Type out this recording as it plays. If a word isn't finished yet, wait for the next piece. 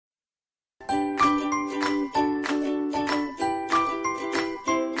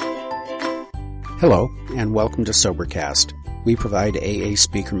Hello, and welcome to Sobercast. We provide AA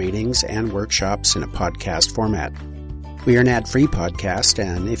speaker meetings and workshops in a podcast format. We are an ad-free podcast,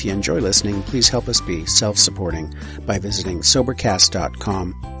 and if you enjoy listening, please help us be self-supporting by visiting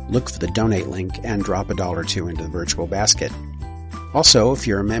Sobercast.com, look for the donate link, and drop $1 or $2 into the virtual basket. Also, if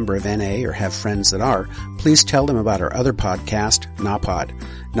you're a member of NA or have friends that are, please tell them about our other podcast, NAPOD.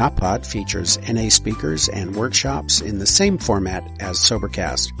 NAPOD features NA speakers and workshops in the same format as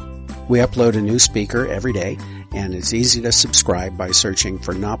Sobercast. We upload a new speaker every day, and it's easy to subscribe by searching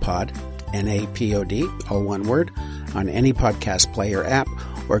for NAPOD, N-A-P-O-D, all one word, on any podcast player app,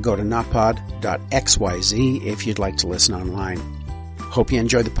 or go to napod.xyz if you'd like to listen online. Hope you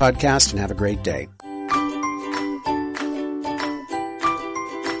enjoy the podcast and have a great day.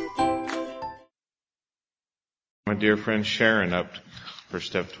 My dear friend Sharon up for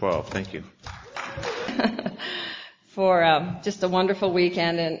step 12. Thank you. For just a wonderful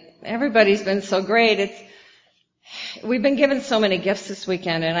weekend, and everybody's been so great. We've been given so many gifts this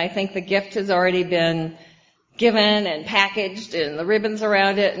weekend, and I think the gift has already been given and packaged and the ribbons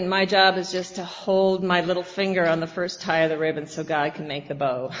around it, and my job is just to hold my little finger on the first tie of the ribbon so God can make the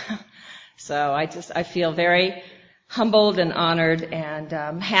bow. So I feel very humbled and honored and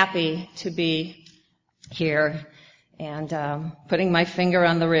happy to be here and putting my finger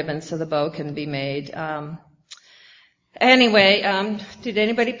on the ribbon so the bow can be made. Anyway, did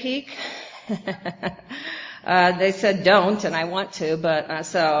anybody peek? They said don't, and I want to, but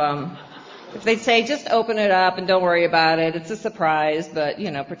if they'd say just open it up and don't worry about it, it's a surprise, but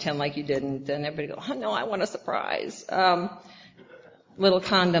pretend like you didn't, and everybody go, oh no, I want a surprise. Little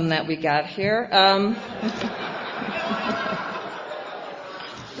condom that we got here.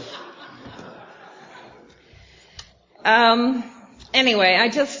 Anyway,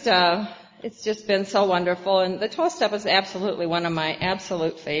 it's just been so wonderful, and the 12 step is absolutely one of my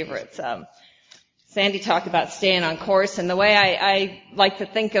absolute favorites. Sandy talked about staying on course, and the way I like to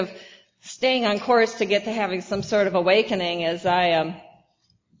think of staying on course to get to having some sort of awakening is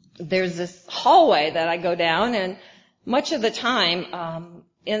there's this hallway that I go down, and much of the time,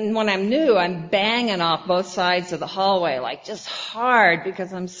 when I'm new, I'm banging off both sides of the hallway, like just hard,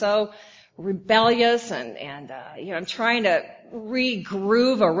 because I'm so rebellious and I'm trying to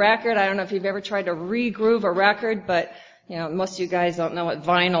re-groove a record. I don't know if you've ever tried to re-groove a record, but most of you guys don't know what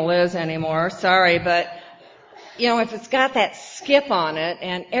vinyl is anymore. Sorry, but if it's got that skip on it,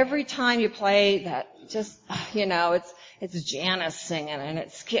 and every time you play that, just it's Janice singing, and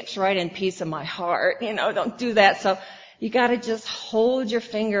it skips right in piece of my heart. Don't do that. So you got to just hold your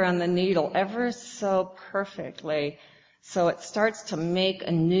finger on the needle ever so perfectly, so it starts to make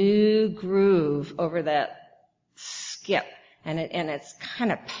a new groove over that skip. And it's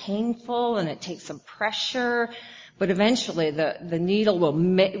kind of painful, and it takes some pressure, but eventually the needle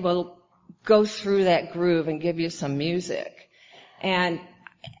will go through that groove and give you some music. And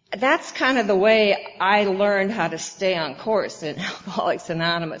that's kind of the way I learned how to stay on course in Alcoholics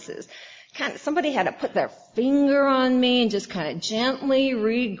Anonymous. Is kind of somebody had to put their finger on me and just kind of gently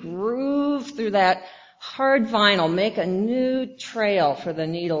re-groove through that hard vinyl, make a new trail for the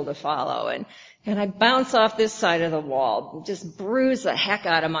needle to follow. And I bounce off this side of the wall, just bruise the heck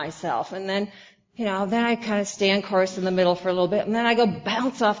out of myself. And then, then I kind of stay on course in the middle for a little bit. And then I go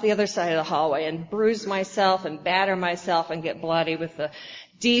bounce off the other side of the hallway and bruise myself and batter myself and get bloody with the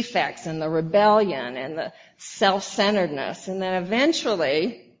defects and the rebellion and the self-centeredness. And then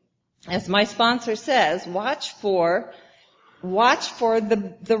eventually, as my sponsor says, watch for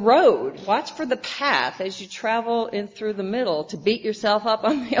the road, watch for the path as you travel in through the middle to beat yourself up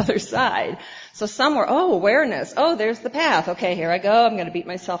on the other side. So somewhere, awareness, there's the path. Okay, here I go. I'm going to beat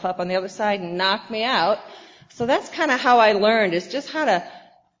myself up on the other side and knock me out. So that's kind of how I learned, is just how to,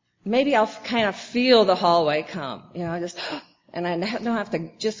 maybe I'll kind of feel the hallway come, and I don't have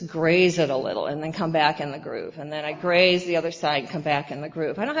to just graze it a little and then come back in the groove. And then I graze the other side and come back in the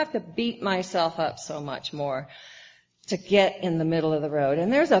groove. I don't have to beat myself up so much more to get in the middle of the road.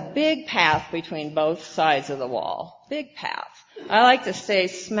 And there's a big path between both sides of the wall. Big path. I like to stay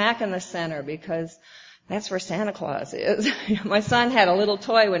smack in the center because that's where Santa Claus is. My son had a little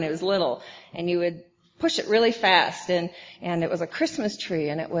toy when he was little, and you would push it really fast, and it was a Christmas tree,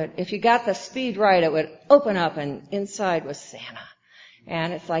 and it would, if you got the speed right, it would open up, and inside was Santa.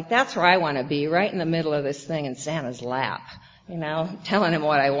 And it's like, that's where I want to be, right in the middle of this thing in Santa's lap, telling him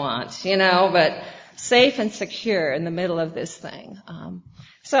what I want, but safe and secure in the middle of this thing.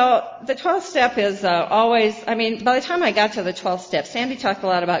 So the 12th step is always, by the time I got to the 12th step, Sandy talked a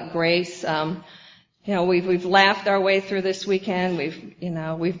lot about grace. We've laughed our way through this weekend.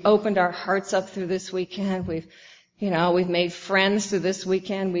 We've opened our hearts up through this weekend. We've, We've made friends through this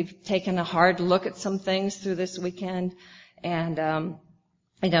weekend. We've taken a hard look at some things through this weekend. And,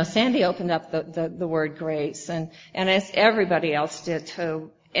 Sandy opened up the word grace, and as everybody else did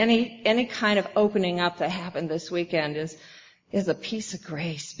too. Any kind of opening up that happened this weekend is a piece of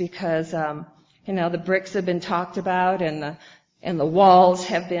grace, because, the bricks have been talked about, and the walls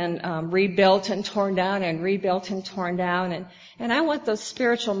have been rebuilt and torn down and rebuilt and torn down. And I want those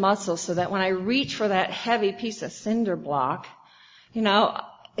spiritual muscles so that when I reach for that heavy piece of cinder block,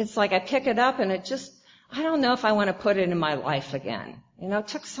 it's like I pick it up and I don't know if I want to put it in my life again. It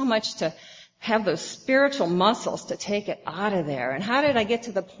took so much to have those spiritual muscles to take it out of there. And how did I get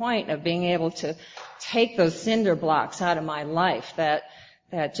to the point of being able to take those cinder blocks out of my life that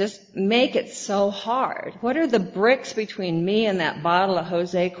just make it so hard? What are the bricks between me and that bottle of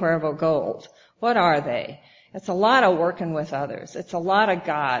Jose Cuervo Gold? What are they? It's a lot of working with others. It's a lot of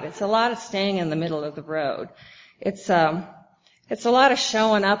God. It's a lot of staying in the middle of the road. It's a lot of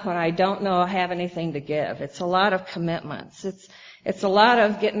showing up when I don't know I have anything to give. It's a lot of commitments. It's a lot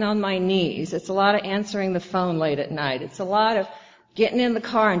of getting on my knees. It's a lot of answering the phone late at night. It's a lot of getting in the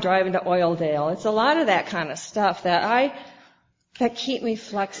car and driving to Oildale. It's a lot of that kind of stuff that keep me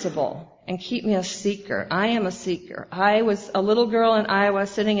flexible and keep me a seeker. I am a seeker. I was a little girl in Iowa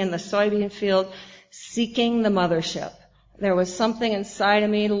sitting in the soybean field seeking the mothership. There was something inside of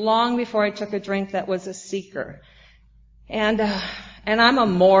me long before I took a drink that was a seeker. And I'm a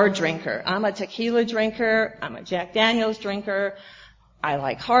more drinker. I'm a tequila drinker. I'm a Jack Daniels drinker. I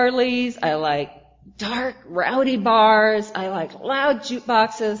like Harleys. I like dark, rowdy bars. I like loud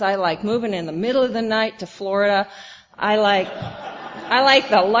jukeboxes. I like moving in the middle of the night to Florida. I like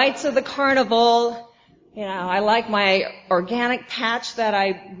the lights of the carnival. I like my organic patch that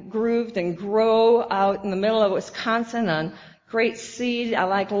I grooved and grow out in the middle of Wisconsin on great seed. I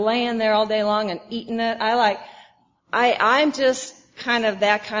like laying there all day long and eating it. I'm just kind of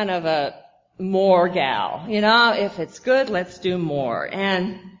that kind of a more gal. If it's good, let's do more.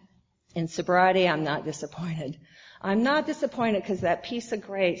 And in sobriety, I'm not disappointed. I'm not disappointed because that piece of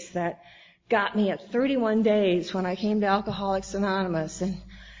grace that got me at 31 days when I came to Alcoholics Anonymous, and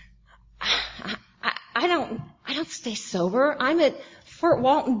I don't stay sober. I'm at Fort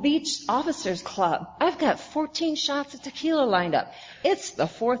Walton Beach Officers Club. I've got 14 shots of tequila lined up. It's the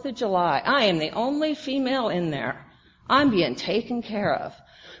 4th of July. I am the only female in there. I'm being taken care of.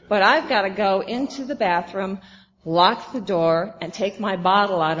 But I've got to go into the bathroom, lock the door, and take my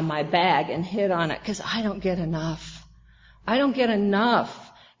bottle out of my bag and hit on it, because I don't get enough. I don't get enough.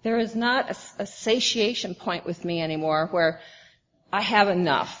 There is not a satiation point with me anymore where I have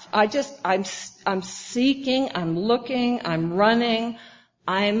enough. I'm seeking, I'm looking, I'm running,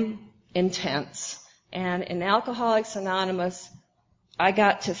 I'm intense. And in Alcoholics Anonymous, I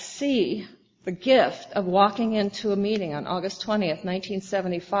got to see the gift of walking into a meeting on August 20th,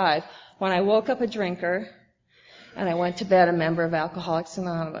 1975, when I woke up a drinker and I went to bed a member of Alcoholics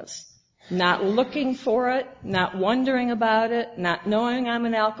Anonymous. Not looking for it, not wondering about it, not knowing I'm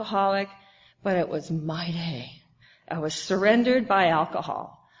an alcoholic, but it was my day. I was surrendered by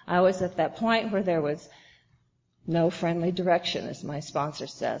alcohol. I was at that point where there was no friendly direction, as my sponsor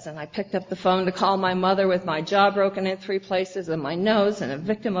says. And I picked up the phone to call my mother with my jaw broken in 3 places and my nose, and a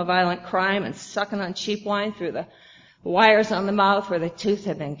victim of violent crime, and sucking on cheap wine through the wires on the mouth where the tooth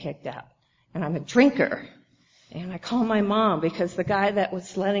had been kicked out. And I'm a drinker. And I called my mom because the guy that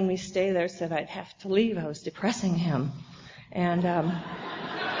was letting me stay there said I'd have to leave. I was depressing him. And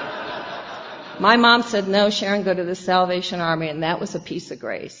my mom said, no, Sharon, go to the Salvation Army. And that was a piece of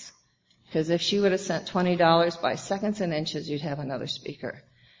grace. Because if she would have sent $20 by seconds and inches, you'd have another speaker.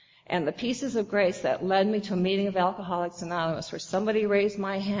 And the pieces of grace that led me to a meeting of Alcoholics Anonymous where somebody raised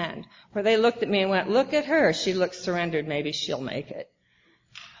my hand, where they looked at me and went, look at her. She looks surrendered. Maybe she'll make it.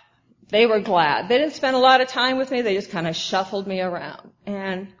 They were glad. They didn't spend a lot of time with me. They just kind of shuffled me around.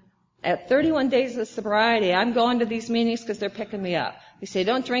 And at 31 days of sobriety, I'm going to these meetings because they're picking me up. They say,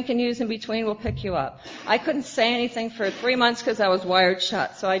 don't drink and use in between. We'll pick you up. I couldn't say anything for 3 months because I was wired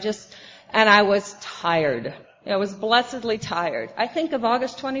shut. So I was tired. I was blessedly tired. I think of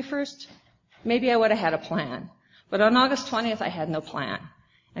August 21st, maybe I would have had a plan. But on August 20th, I had no plan.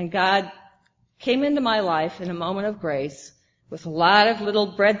 And God came into my life in a moment of grace with a lot of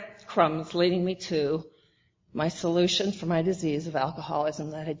little breadcrumbs leading me to my solution for my disease of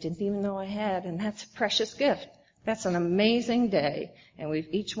alcoholism that I didn't even know I had. And that's a precious gift. That's an amazing day. And we've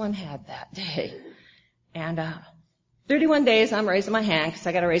each one had that day. And 31 days, I'm raising my hand because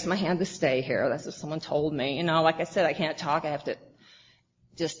I got to raise my hand to stay here. That's what someone told me. Like I said, I can't talk. I have to,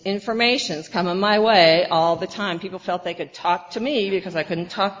 just information's coming my way all the time. People felt they could talk to me because I couldn't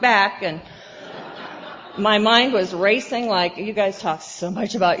talk back. And My mind was racing like, you guys talk so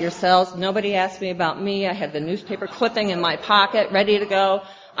much about yourselves. Nobody asked me about me. I had the newspaper clipping in my pocket, ready to go.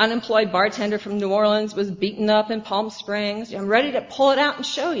 Unemployed bartender from New Orleans was beaten up in Palm Springs. I'm ready to pull it out and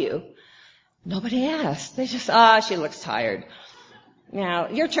show you. Nobody asked. They just, she looks tired. Now,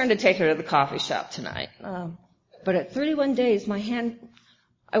 your turn to take her to the coffee shop tonight. But at 31 days,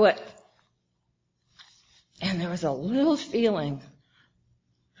 I went, and there was a little feeling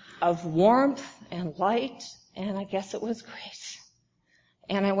of warmth and light, and I guess it was grace.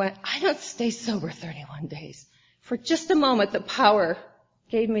 And I went, I don't stay sober 31 days. For just a moment, the power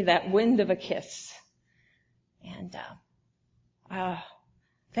gave me that wind of a kiss. And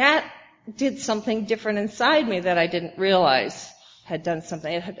that did something different inside me that I didn't realize had done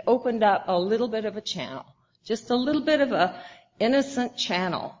something. It had opened up a little bit of a channel, just a little bit of a innocent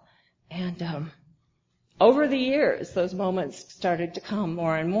channel. And over the years, those moments started to come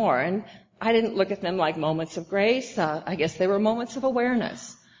more and more. And I didn't look at them like moments of grace. I guess they were moments of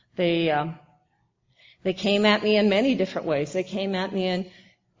awareness. They came at me in many different ways. They came at me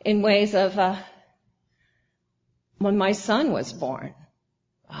in ways of when my son was born.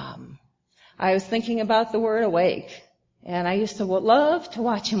 I was thinking about the word awake, and I used to love to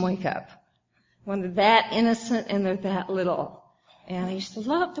watch him wake up. When they're that innocent and they're that little. And I used to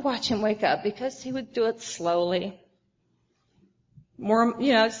love to watch him wake up because he would do it slowly. More,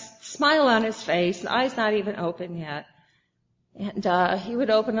 smile on his face, eyes not even open yet. And he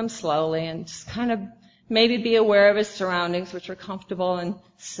would open them slowly and just kind of maybe be aware of his surroundings, which were comfortable and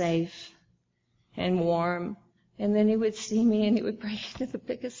safe and warm. And then he would see me and he would break into the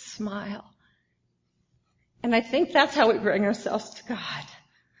biggest smile. And I think that's how we bring ourselves to God.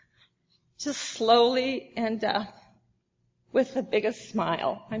 Just slowly and with the biggest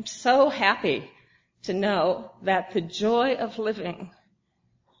smile. I'm so happy to know that the joy of living,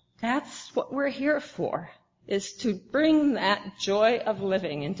 that's what we're here for, is to bring that joy of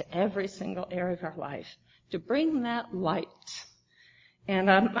living into every single area of our life, to bring that light. And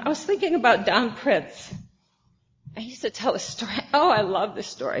I was thinking about Don Pritz. I used to tell a story. Oh, I love this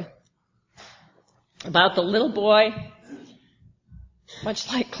story. About the little boy, much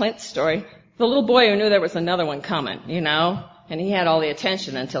like Clint's story, the little boy who knew there was another one coming, and he had all the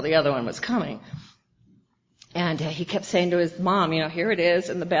attention until the other one was coming. And he kept saying to his mom, here it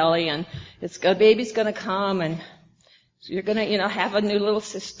is in the belly, and baby's gonna come, and you're gonna, have a new little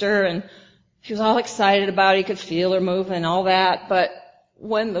sister, and he was all excited about it. He could feel her moving and all that. But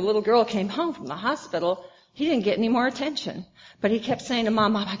when the little girl came home from the hospital, he didn't get any more attention. But he kept saying to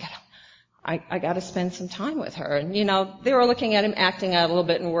Mom, I gotta spend some time with her. And, they were looking at him acting out a little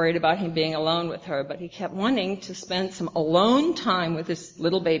bit and worried about him being alone with her. But he kept wanting to spend some alone time with his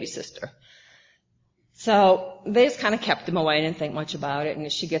little baby sister. So they just kind of kept him away, didn't think much about it. And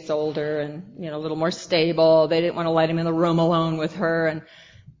as she gets older and, a little more stable, they didn't want to let him in the room alone with her. And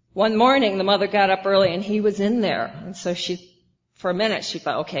one morning, the mother got up early and he was in there. And so for a minute, she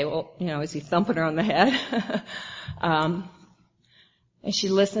thought, okay, well, is he thumping her on the head? And she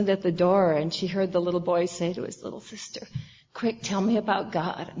listened at the door and she heard the little boy say to his little sister, quick, tell me about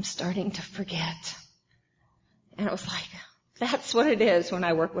God. I'm starting to forget. And it was like, that's what it is when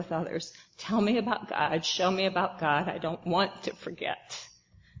I work with others. Tell me about God. Show me about God. I don't want to forget.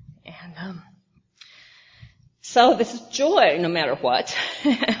 And so this joy, no matter what,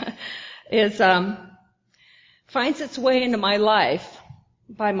 finds its way into my life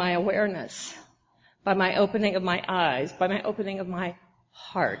by my awareness, by my opening of my eyes, by my opening of my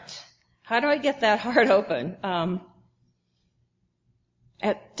heart. How do I get that heart open?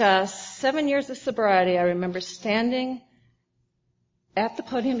 At 7 years of sobriety, I remember standing at the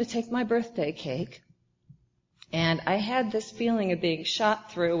podium to take my birthday cake, and I had this feeling of being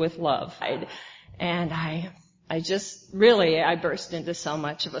shot through with love. And I burst into so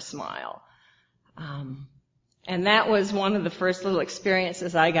much of a smile. And that was one of the first little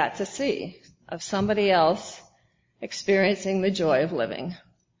experiences I got to see of somebody else experiencing the joy of living.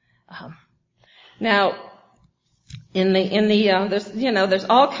 Now, there's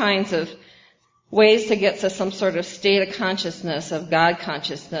all kinds of ways to get to some sort of state of consciousness, of God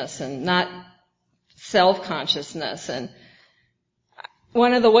consciousness, and not self-consciousness. And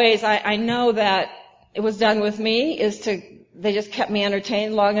one of the ways I know that it was done with me is they just kept me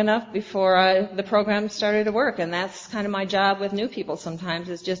entertained long enough before the program started to work. And that's kind of my job with new people sometimes,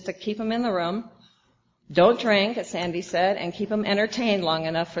 is just to keep them in the room. Don't drink, as Sandy said, and keep them entertained long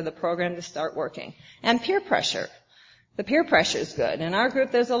enough for the program to start working. And peer pressure. The peer pressure is good. In our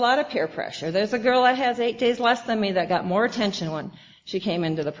group, there's a lot of peer pressure. There's a girl that has 8 days less than me that got more attention when she came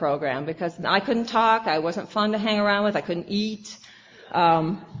into the program because I couldn't talk, I wasn't fun to hang around with, I couldn't eat.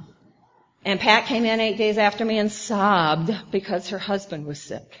 And Pat came in 8 days after me and sobbed because her husband was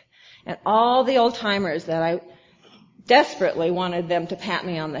sick. And all the old timers that I desperately wanted them to pat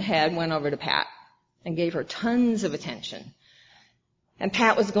me on the head went over to Pat and gave her tons of attention. And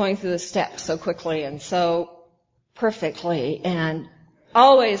Pat was going through the steps so quickly and so perfectly and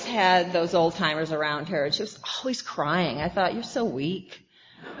always had those old timers around her. And she was always crying. I thought, you're so weak,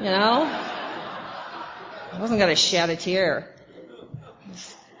 you know? I wasn't going to shed a tear.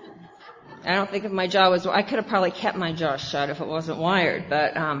 I don't think if my jaw was, I could have probably kept my jaw shut if it wasn't wired,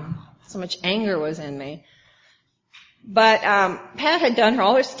 but so much anger was in me. But Pat had done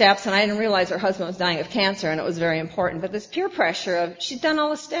all her steps, and I didn't realize her husband was dying of cancer, and it was very important. But this peer pressure of, she'd done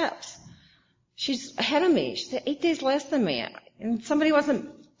all the steps. She's ahead of me. She's 8 days less than me. And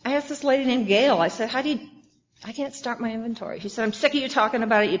I asked this lady named Gail, I said, I can't start my inventory. She said, I'm sick of you talking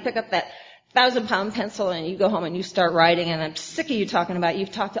about it. You pick up that 1,000-pound pencil and you go home and you start writing, and I'm sick of you talking about it.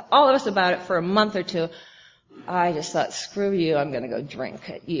 You've talked to all of us about it for a month or two. I just thought, screw you, I'm going to go drink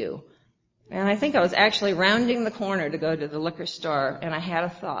at you. And I think I was actually rounding the corner to go to the liquor store, and I had a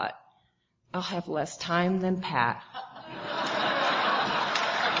thought, I'll have less time than Pat.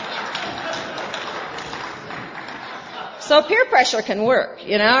 So peer pressure can work,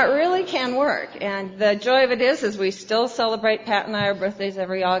 you know, it really can work. And the joy of it is we still celebrate, Pat and I, our birthdays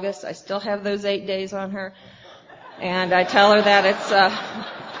every August. I still have those 8 days on her. And I tell her that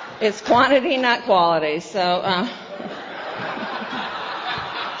it's quantity, not quality. So,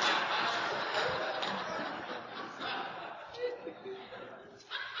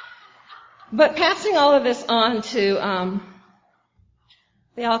 but passing all of this on to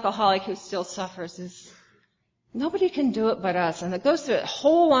the alcoholic who still suffers is, nobody can do it but us. And it goes through a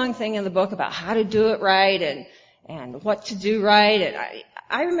whole long thing in the book about how to do it right and what to do right. And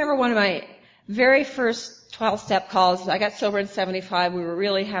I remember one of my very first 12-step calls. I got sober in 75. We were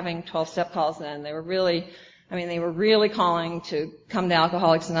really having 12-step calls then. They were really calling to come to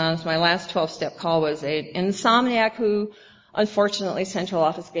Alcoholics Anonymous. My last 12-step call was an insomniac who, unfortunately, central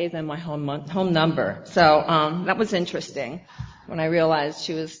office gave them my home number. So that was interesting when I realized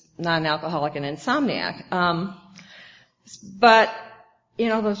she was not an alcoholic and insomniac. But, you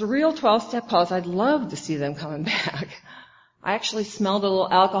know, those real 12-step calls, I'd love to see them coming back. I actually smelled a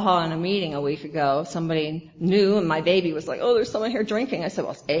little alcohol in a meeting a week ago. Somebody knew, and my baby was like, oh, there's someone here drinking. I said,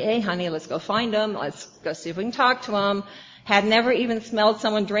 well, it's AA, honey. Let's go find them. Let's go see if we can talk to them. Had never even smelled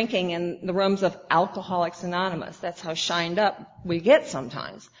someone drinking in the rooms of Alcoholics Anonymous. That's how shined up we get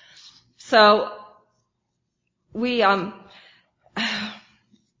sometimes. So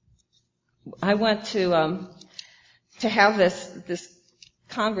I went to have this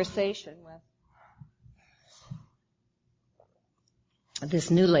conversation with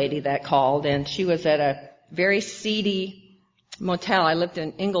this new lady that called, and she was at a very seedy motel. I lived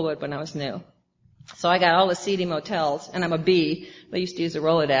in Inglewood when I was new. So I got all the seedy motels, and I'm a B. They used to use a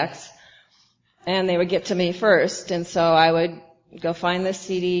Rolodex, and they would get to me first. And so I would go find this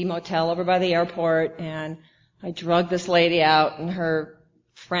seedy motel over by the airport, and I drug this lady out, and her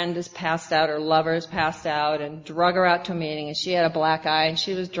friend is passed out, her lover is passed out, and drug her out to a meeting, and she had a black eye, and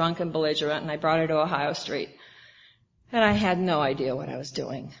she was drunk and belligerent, and I brought her to Ohio Street. And I had no idea what I was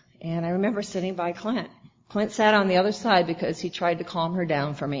doing. And I remember sitting by Clint. Clint sat on the other side because he tried to calm her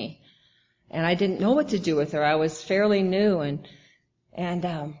down for me. And I didn't know what to do with her. I was fairly new,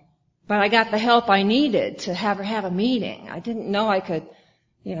 but I got the help I needed to have her have a meeting. I didn't know I could,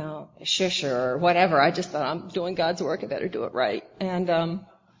 you know, shush her or whatever. I just thought, I'm doing God's work, I better do it right. And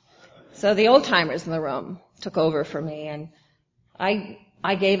so the old timers in the room took over for me, and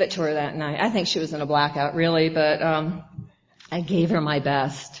I gave it to her that night. I think she was in a blackout, really, but I gave her my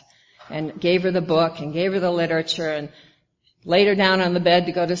best and gave her the book and gave her the literature and laid her down on the bed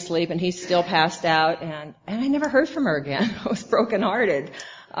to go to sleep, and he still passed out, and I never heard from her again. I was brokenhearted.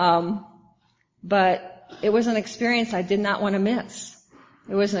 But it was an experience I did not want to miss.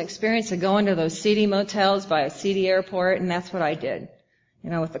 It was an experience of going to those seedy motels by a seedy airport, and that's what I did. You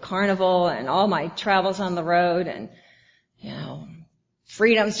know, with the carnival and all my travels on the road, and, you know,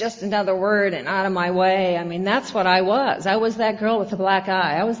 freedom's just another word and out of my way. I mean, that's what I was. I was that girl with the black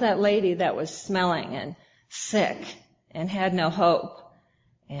eye. I was that lady that was smelling and sick and had no hope.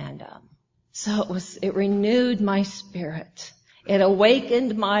 And so it renewed my spirit. It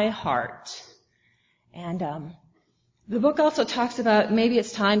awakened my heart. And the book also talks about maybe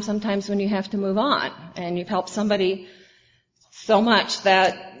it's time sometimes when you have to move on, and you've helped somebody so much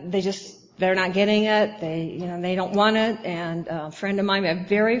that they're not getting it, they don't want it. And a friend of mine, my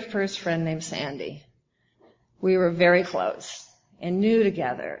very first friend named Sandy, we were very close and new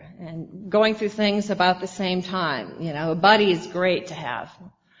together and going through things about the same time. You know, a buddy is great to have.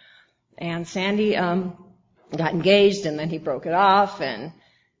 And Sandy got engaged, and then he broke it off, and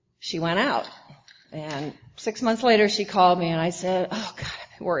she went out. And 6 months later, she called me, and I said, oh, God,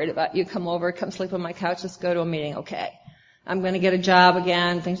 I've been worried about you. Come over, come sleep on my couch. Let's go to a meeting. Okay. I'm going to get a job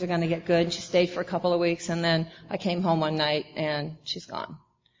again. Things are going to get good. And she stayed for a couple of weeks, and then I came home one night, and she's gone.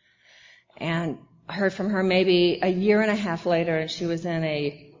 And I heard from her maybe a year and a half later, and she was in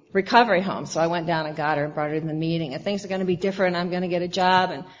a recovery home. So I went down and got her and brought her to the meeting. And things are going to be different. I'm going to get a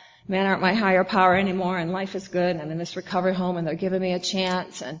job, and men aren't my higher power anymore, and life is good. And I'm in this recovery home, and they're giving me a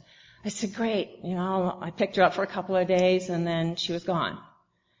chance. And I said, great. I picked her up for a couple of days, and then she was gone.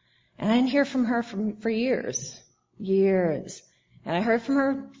 And I didn't hear from her for years. And I heard from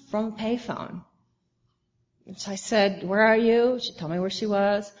her from a payphone. And so I said, where are you? She told me where she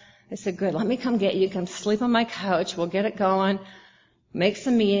was. I said, good, let me come get you. Come sleep on my couch. We'll get it going. Make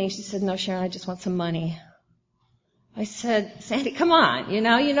some meetings. She said, no, Sharon, I just want some money. I said, Sandy, come on. You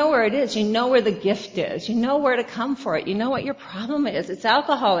know where it is. You know where the gift is. You know where to come for it. You know what your problem is. It's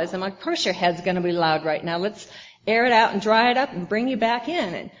alcoholism. Of course your head's going to be loud right now. Let's air it out and dry it up and bring you back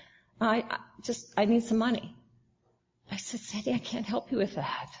in. And I need some money. I said, Sandy, I can't help you with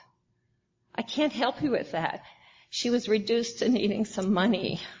that. I can't help you with that. She was reduced to needing some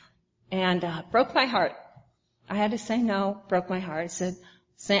money, and broke my heart. I had to say no, broke my heart. I said,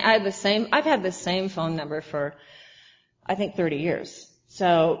 I've had the same phone number for, I think, 30 years.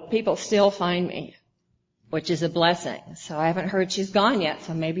 So people still find me, which is a blessing. So I haven't heard she's gone yet,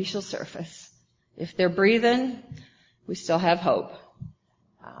 so maybe she'll surface. If they're breathing, we still have hope.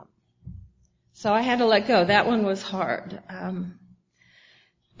 So I had to let go. That one was hard.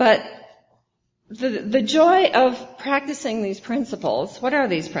 But the joy of practicing these principles, what are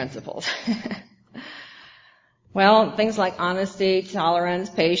these principles? Well, things like honesty,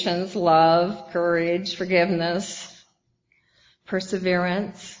 tolerance, patience, love, courage, forgiveness,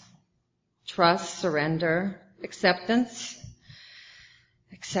 perseverance, trust, surrender, acceptance,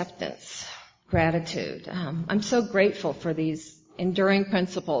 gratitude. I'm so grateful for these enduring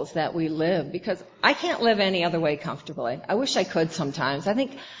principles that we live, because I can't live any other way comfortably. I wish I could sometimes. I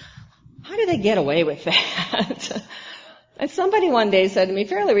think, how do they get away with that? And somebody one day said to me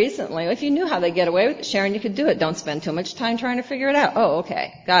fairly recently, if you knew how they get away with it, Sharon, you could do it. Don't spend too much time trying to figure it out. Oh,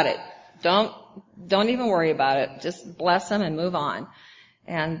 okay. Got it. Don't even worry about it. Just bless them and move on.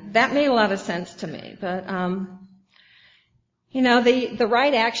 And that made a lot of sense to me. But, the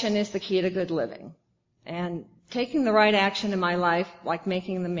right action is the key to good living. And taking the right action in my life, like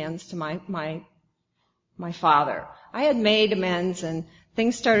making amends to my father. I had made amends, and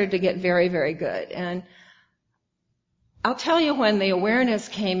things started to get very, very good. And I'll tell you, when the awareness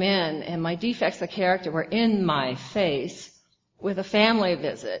came in and my defects of character were in my face with a family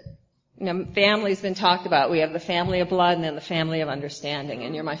visit. Family's been talked about. We have the family of blood and then the family of understanding,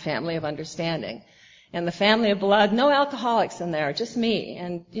 and you're my family of understanding. And the family of blood, no alcoholics in there, just me.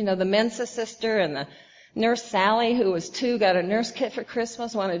 And, the Mensa sister and the Nurse Sally, who was 2, got a nurse kit for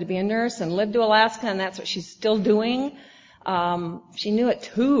Christmas, wanted to be a nurse, and lived to Alaska, and that's what she's still doing. She knew at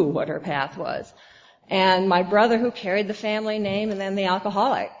 2 what her path was. And my brother, who carried the family name, and then the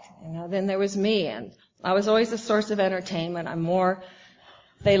alcoholic. Then there was me, and I was always a source of entertainment.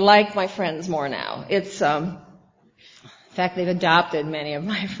 They like my friends more now. In fact, they've adopted many of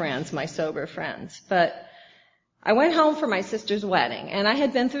my friends, my sober friends. But I went home for my sister's wedding, and I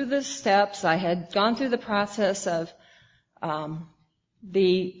had been through the steps. I had gone through the process of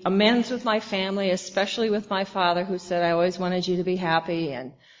the amends with my family, especially with my father, who said, I always wanted you to be happy,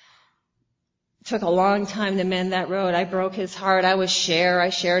 and it took a long time to mend that road. I broke his heart. I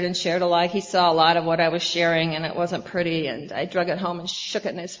shared and shared alike. He saw a lot of what I was sharing, and it wasn't pretty, and I drug it home and shook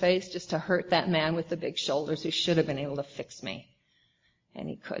it in his face just to hurt that man with the big shoulders who should have been able to fix me. And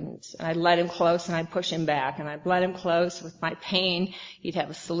he couldn't. And I'd let him close, and I'd push him back. And I'd let him close with my pain. He'd have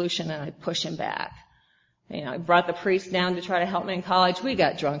a solution, and I'd push him back. I brought the priest down to try to help me in college. We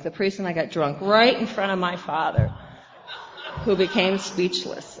got drunk. The priest and I got drunk right in front of my father, who became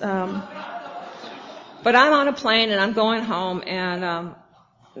speechless. But I'm on a plane, and I'm going home, and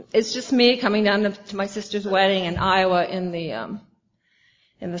it's just me coming down to my sister's wedding in Iowa in the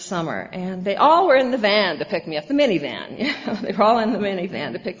summer. And they all were in the van to pick me up, the minivan. They were all in the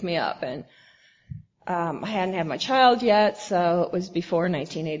minivan to pick me up. And I hadn't had my child yet, so it was before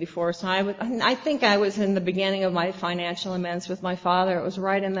 1984. So I think I was in the beginning of my financial amends with my father. It was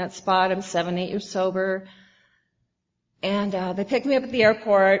right in that spot. I'm 7-8 years sober. And they picked me up at the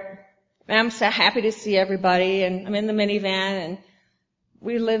airport. And I'm so happy to see everybody, and I'm in the minivan, and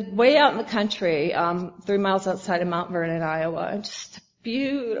we lived way out in the country, 3 miles outside of Mount Vernon, Iowa. Just a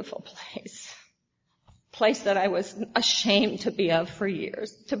beautiful place. place that I was ashamed to be of for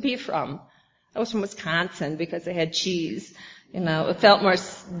years, to be from. I was from Wisconsin because they had cheese. It felt more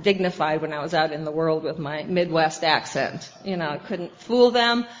dignified when I was out in the world with my Midwest accent. I couldn't fool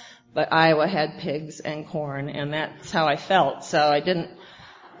them, but Iowa had pigs and corn, and that's how I felt. So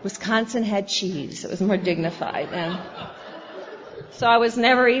Wisconsin had cheese. It was more dignified. And so I was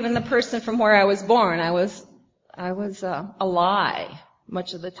never even the person from where I was born. I was a lie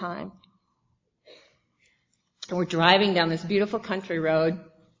much of the time. And we're driving down this beautiful country road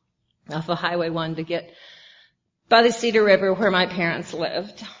off of Highway 1 to get by the Cedar River where my parents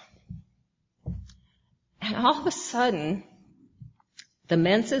lived. And all of a sudden, the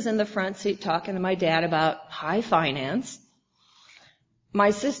Mintz is in the front seat talking to my dad about high finance.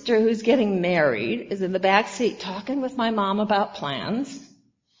 My sister, who's getting married, is in the back seat talking with my mom about plans.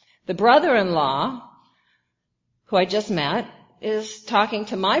 The brother-in-law, who I just met, is talking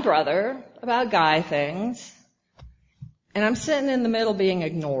to my brother about guy things. And I'm sitting in the middle being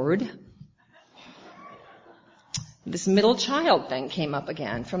ignored. This middle child thing came up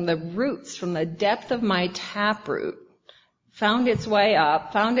again from the roots, from the depth of my taproot. Found its way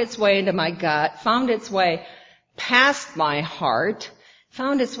up, found its way into my gut, found its way past my heart,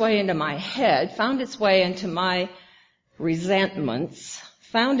 found its way into my head, found its way into my resentments,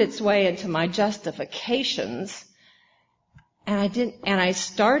 found its way into my justifications. And I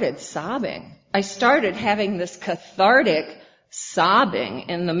started sobbing. I started having this cathartic sobbing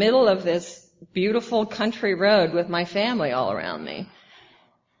in the middle of this beautiful country road with my family all around me.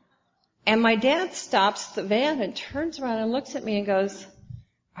 And my dad stops the van and turns around and looks at me and goes,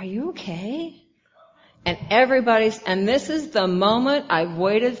 "Are you okay?" And this is the moment I've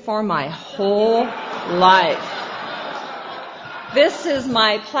waited for my whole life. This is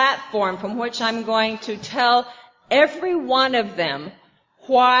my platform from which I'm going to tell every one of them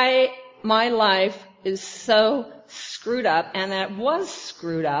why my life is so screwed up, and that it was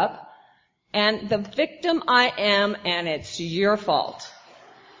screwed up, and the victim I am, and it's your fault.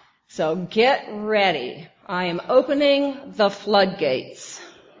 So get ready. I am opening the floodgates.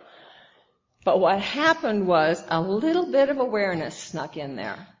 But what happened was a little bit of awareness snuck in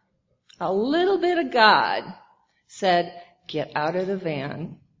there. A little bit of God said, "Get out of the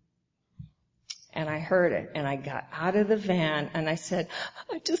van." And I heard it, and I got out of the van, and I said,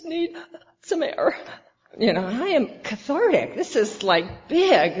 "I just need some air." I am cathartic. This is like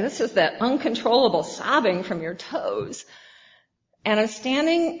big. This is that uncontrollable sobbing from your toes. And I'm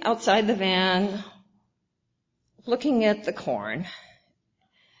standing outside the van, looking at the corn.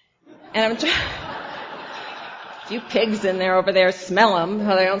 And a few pigs in there over there, smell them.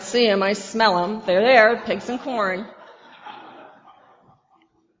 Well, I don't see them, I smell them. They're there, pigs and corn.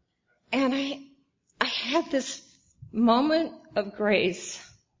 And I had this moment of grace,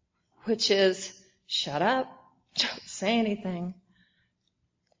 which is, shut up, don't say anything,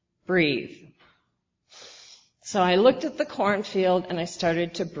 breathe. So I looked at the cornfield and I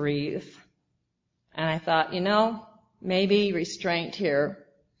started to breathe. And I thought, maybe restraint here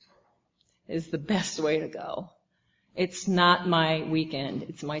is the best way to go. It's not my weekend,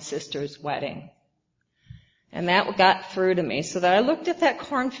 it's my sister's wedding. And that got through to me, so that I looked at that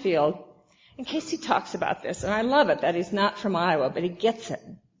cornfield. In case he talks about this, and I love it that he's not from Iowa, but he gets it.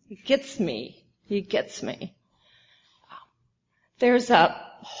 He gets me. He gets me. There's a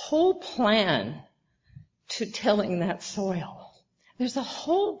whole plan to tilling that soil. There's a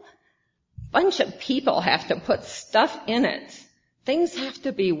whole bunch of people have to put stuff in it. Things have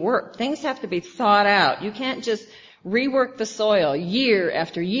to be worked. Things have to be thought out. You can't just rework the soil year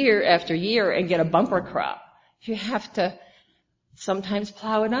after year after year and get a bumper crop. You have to sometimes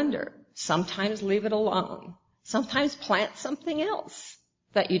plow it under. Sometimes leave it alone. Sometimes plant something else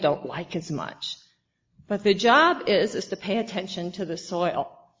that you don't like as much. But the job is to pay attention to the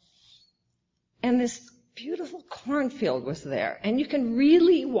soil. And this beautiful cornfield was there. And you can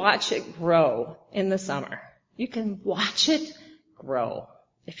really watch it grow in the summer. You can watch it grow.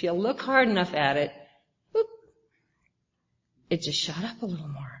 If you look hard enough at it, whoop, it just shot up a little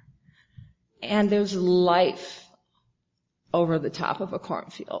more. And there's life over the top of a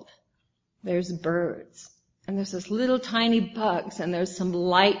cornfield. There's birds. And there's this little tiny bugs, and there's some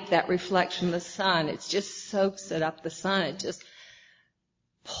light that reflects from the sun. It just soaks it up, the sun. It just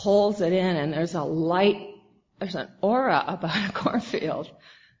pulls it in, and there's a light, there's an aura about a cornfield.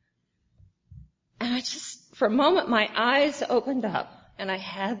 And for a moment, my eyes opened up, and I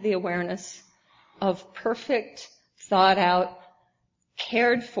had the awareness of perfect, thought out,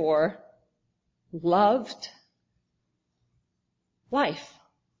 cared for, loved life.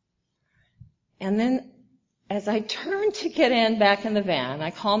 And then as I turned to get back in the van,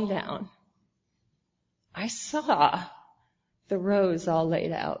 I calmed down. I saw the rose all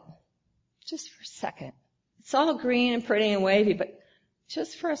laid out. Just for a second. It's all green and pretty and wavy, but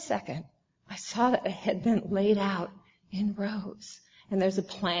just for a second, I saw that it had been laid out in rows. And there's a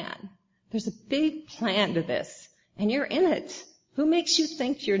plan. There's a big plan to this. And you're in it. Who makes you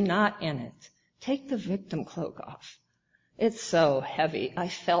think you're not in it? Take the victim cloak off. It's so heavy. I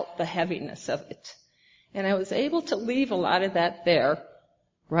felt the heaviness of it. And I was able to leave a lot of that there,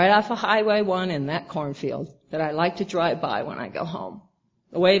 right off of Highway 1 in that cornfield that I like to drive by when I go home.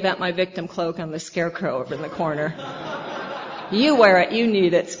 Wave at my victim cloak on the scarecrow over in the corner. You wear it, you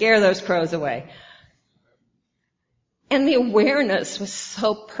need it, scare those crows away. And the awareness was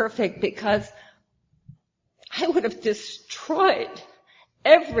so perfect because I would have destroyed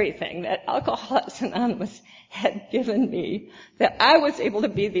everything that Alcoholics Anonymous had given me, that I was able to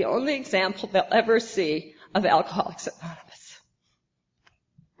be the only example they'll ever see of Alcoholics Anonymous.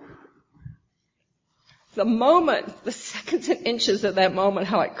 The moment, the seconds and inches of that moment,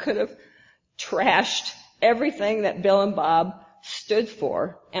 how I could have trashed everything that Bill and Bob stood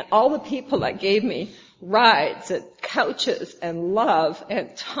for, and all the people that gave me rides and couches and love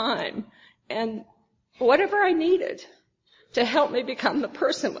and time and whatever I needed to help me become the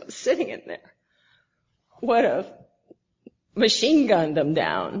person that was sitting in there, would have machine gunned them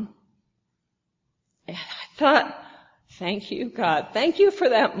down. And I thought, thank you, God. Thank you for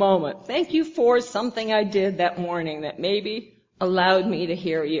that moment. Thank you for something I did that morning that maybe allowed me to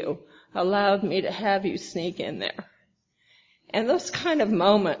hear you, allowed me to have you sneak in there. And those kind of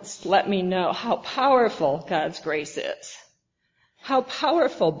moments let me know how powerful God's grace is, how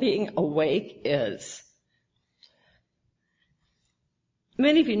powerful being awake is.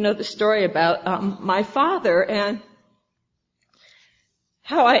 Many of you know the story about my father and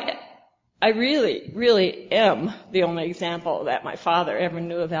how I really, really am the only example that my father ever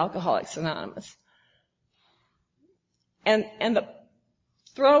knew of Alcoholics Anonymous. And the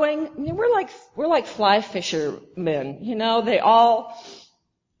throwing, I mean, we're like fly fishermen, you know, all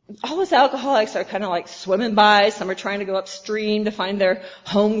those alcoholics are kind of like swimming by. Some are trying to go upstream to find their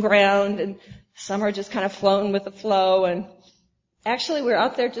home ground, and some are just kind of floating with the flow. And actually, we're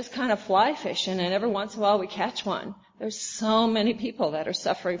out there just kind of fly fishing, and every once in a while we catch one. There's so many people that are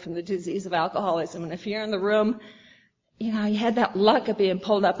suffering from the disease of alcoholism. And if you're in the room, you know, you had that luck of being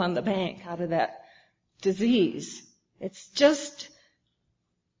pulled up on the bank out of that disease. It's just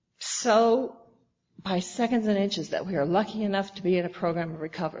so by seconds and inches that we are lucky enough to be in a program of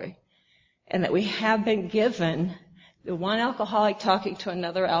recovery, and that we have been given the one alcoholic talking to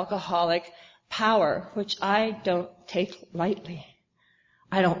another alcoholic power, which I don't take lightly.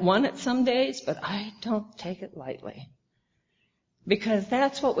 I don't want it some days, but I don't take it lightly. Because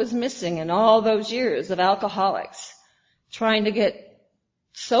that's what was missing in all those years of alcoholics trying to get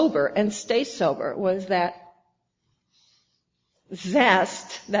sober and stay sober, was that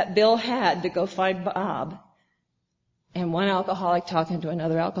zest that Bill had to go find Bob. And one alcoholic talking to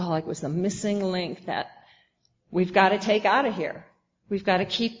another alcoholic was the missing link that we've got to take out of here. We've got to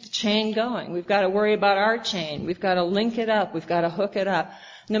keep the chain going. We've got to worry about our chain. We've got to link it up. We've got to hook it up.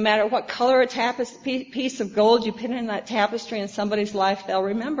 No matter what color a piece of gold you put in that tapestry in somebody's life, they'll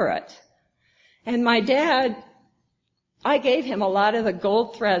remember it. And my dad, I gave him a lot of the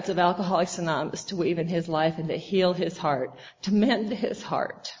gold threads of Alcoholics Anonymous to weave in his life and to heal his heart, to mend his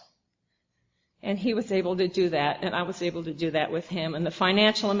heart. And he was able to do that, and I was able to do that with him. And the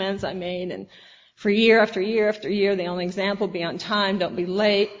financial amends I made, and for year after year after year, the only example, be on time, don't be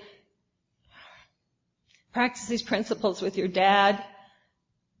late. Practice these principles with your dad.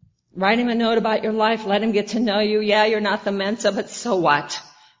 Write him a note about your life. Let him get to know you. Yeah, you're not the Mensa, but so what?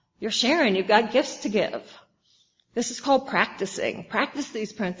 You're sharing. You've got gifts to give. This is called practicing. Practice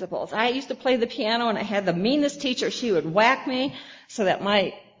these principles. I used to play the piano, and I had the meanest teacher. She would whack me so that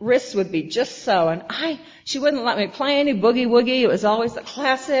my wrists would be just so. And she wouldn't let me play any boogie woogie. It was always the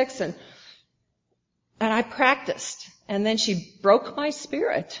classics. And I practiced. And then she broke my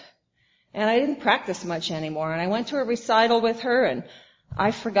spirit. And I didn't practice much anymore. And I went to a recital with her, and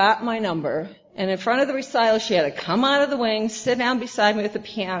I forgot my number. And in front of the recital, she had to come out of the wings, sit down beside me at the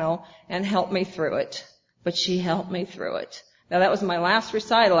piano, and help me through it. But she helped me through it. Now, that was my last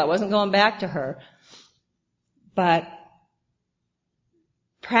recital. I wasn't going back to her. But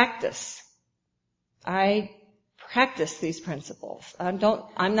practice. I practice these principles. I'm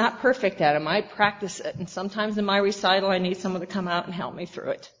not perfect at them. I practice it. And sometimes in my recital, I need someone to come out and help me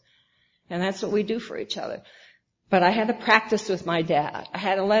through it. And that's what we do for each other. But I had to practice with my dad. I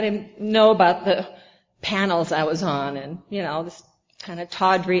had to let him know about the panels I was on and, you know, this kind of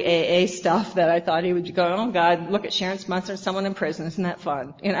tawdry AA stuff that I thought he would go, oh God, look at Sharon sponsoring someone in prison. Isn't that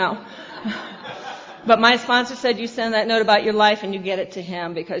fun? You know? But my sponsor said, you send that note about your life and you get it to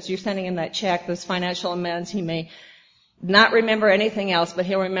him because you're sending him that check, those financial amends. He may not remember anything else, but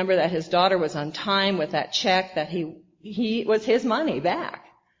he'll remember that his daughter was on time with that check, that he was his money back.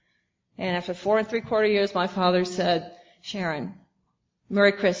 And after 4 3/4 years, my father said, Sharon,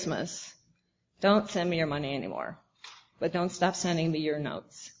 Merry Christmas. Don't send me your money anymore, but don't stop sending me your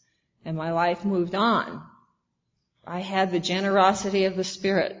notes. And my life moved on. I had the generosity of the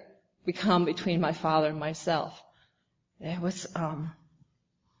Spirit become between my father and myself. It was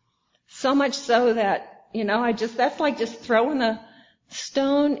so much so that, that's like just throwing a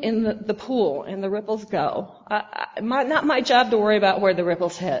stone in the pool and the ripples go. Not my job to worry about where the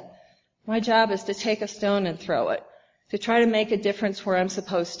ripples hit. My job is to take a stone and throw it, to try to make a difference where I'm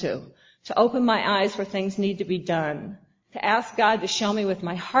supposed to open my eyes where things need to be done, to ask God to show me with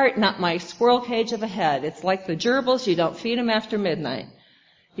my heart, not my squirrel cage of a head. It's like the gerbils, you don't feed them after midnight.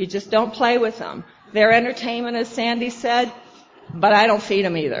 You just don't play with them. They're entertainment, as Sandy said, but I don't feed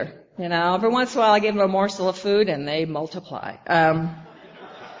them either. Every once in a while I give them a morsel of food and they multiply.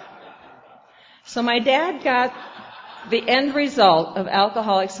 So my dad got the end result of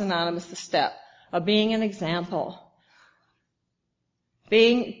Alcoholics Anonymous, the step of being an example,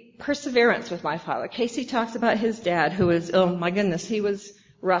 being perseverance with my father. Casey talks about his dad who was, oh my goodness, he was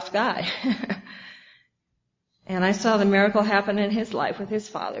a rough guy. And I saw the miracle happen in his life with his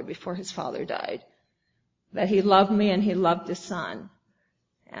father before his father died. That he loved me and he loved his son.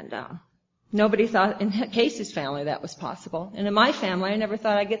 And nobody thought in Casey's family that was possible. And in my family, I never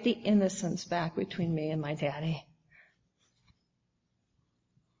thought I'd get the innocence back between me and my daddy.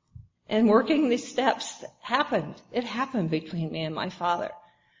 And working these steps happened. It happened between me and my father.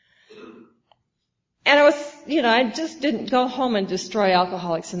 And I just didn't go home and destroy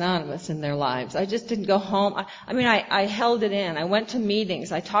Alcoholics Anonymous in their lives. I just didn't go home. I held it in. I went to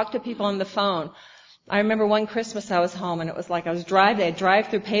meetings. I talked to people on the phone. I remember one Christmas I was home and it was like they had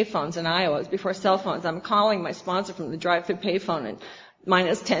drive-through payphones in Iowa. It was before cell phones. I'm calling my sponsor from the drive-through payphone and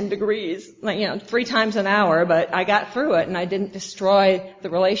minus 10 degrees, 3 times an hour, but I got through it and I didn't destroy the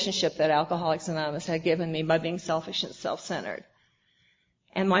relationship that Alcoholics Anonymous had given me by being selfish and self-centered.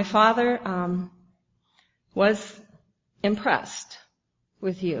 And my father was impressed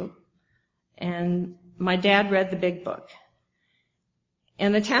with you. And my dad read the big book.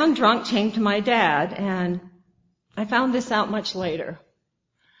 And the town drunk came to my dad, and I found this out much later.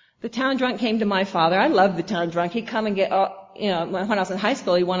 The town drunk came to my father. I loved the town drunk. He'd come and get, when I was in high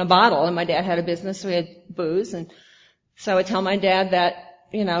school, he won a bottle, and my dad had a business, so we had booze. And so I would tell my dad that,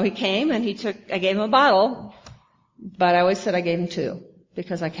 he came and I gave him a bottle, but I always said I gave him 2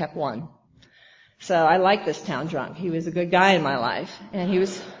 because I kept 1. So I liked this town drunk. He was a good guy in my life. And he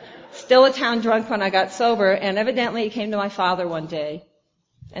was still a town drunk when I got sober. And evidently he came to my father one day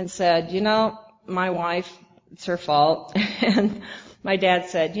and said, my wife, it's her fault. And my dad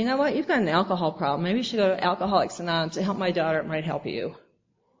said, you know what? You've got an alcohol problem. Maybe you should go to Alcoholics Anonymous to help my daughter. It might help you.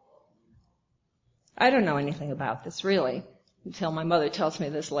 I don't know anything about this really until my mother tells me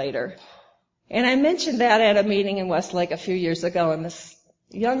this later. And I mentioned that at a meeting in Westlake a few years ago, and this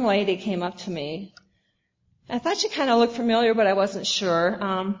young lady came up to me. I thought she kind of looked familiar, but I wasn't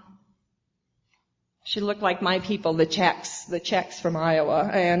sure. She looked like my people, the Czechs from Iowa,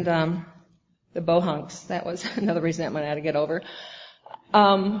 and the Bohunks. That was another resentment I had to get over.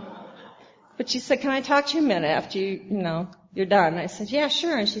 But she said, can I talk to you a minute after you're done? I said, yeah,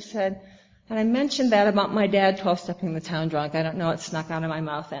 sure. And she said, and I mentioned that about my dad 12-stepping the town drunk. I don't know, it snuck out of my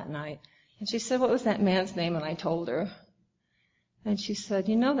mouth that night. And she said, what was that man's name? And I told her. And she said,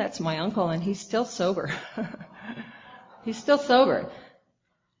 that's my uncle, and he's still sober. He's still sober.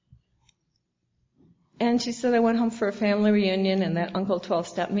 And she said, I went home for a family reunion, and that uncle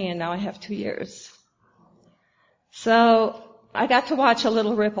 12-stepped me, and now I have 2 years. So I got to watch a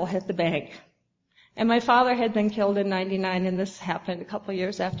little ripple hit the bank. And my father had been killed in 99, and this happened a couple of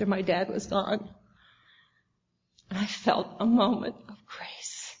years after my dad was gone. I felt a moment of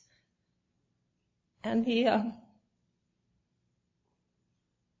grace. And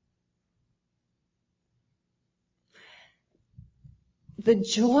the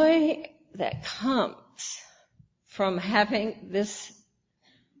joy that comes from having this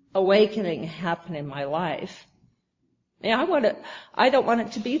awakening happen in my life. I don't want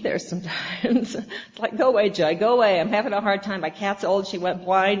it to be there sometimes. It's like, go away, Joy, go away. I'm having a hard time. My cat's old. She went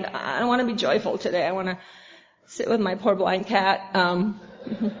blind. I don't want to be joyful today. I want to sit with my poor blind cat.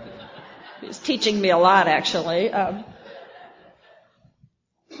 She's teaching me a lot, actually. I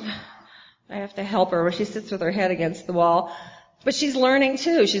have to help her. She sits with her head against the wall. But she's learning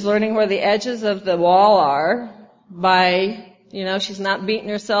too. She's learning where the edges of the wall are by she's not beating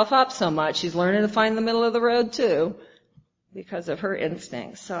herself up so much. She's learning to find the middle of the road too, because of her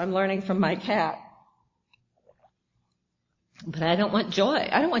instincts. So I'm learning from my cat. But I don't want joy.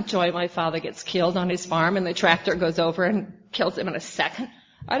 I don't want joy my father gets killed on his farm and the tractor goes over and kills him in a second.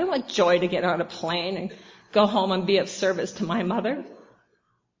 I don't want joy to get on a plane and go home and be of service to my mother.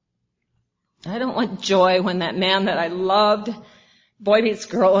 I don't want joy when that man that I loved, boy meets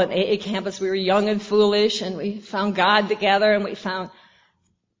girl at AA campus, we were young and foolish and we found God together and we found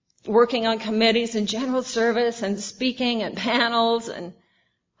working on committees and general service and speaking and panels, and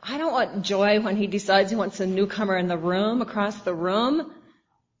I don't want joy when he decides he wants a newcomer in the room, across the room,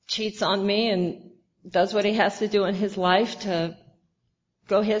 cheats on me and does what he has to do in his life to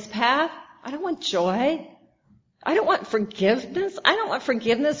go his path. I don't want joy. I don't want forgiveness. I don't want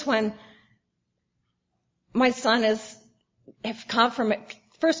forgiveness when my son is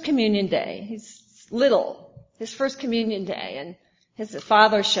First Communion Day. He's little. His First Communion Day, and his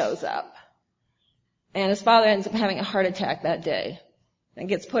father shows up. And his father ends up having a heart attack that day and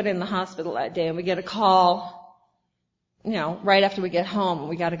gets put in the hospital that day. And we get a call, right after we get home.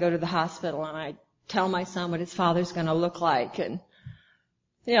 We got to go to the hospital. And I tell my son what his father's going to look like. And,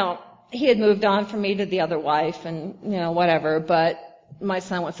 he had moved on from me to the other wife and, whatever. But my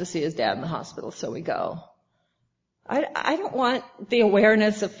son wants to see his dad in the hospital, so we go. I don't want the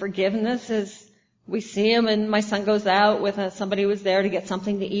awareness of forgiveness as we see him and my son goes out with somebody who was there to get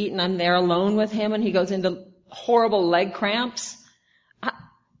something to eat and I'm there alone with him and he goes into horrible leg cramps.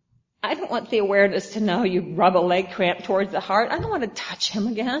 I don't want the awareness to know you rub a leg cramp towards the heart. I don't want to touch him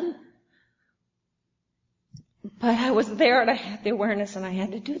again. But I was there and I had the awareness and I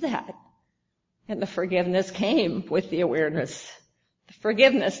had to do that. And the forgiveness came with the awareness. The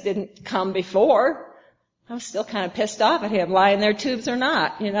forgiveness didn't come before. I was still kind of pissed off at him, lying there, tubes or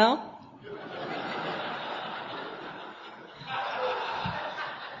not,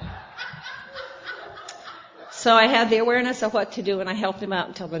 So I had the awareness of what to do, and I helped him out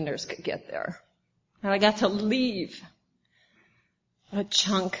until the nurse could get there. And I got to leave a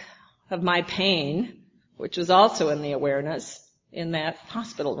chunk of my pain, which was also in the awareness, in that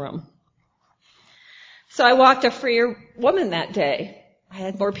hospital room. So I walked a freer woman that day. I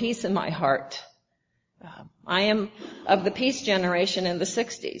had more peace in my heart. I am of the peace generation in the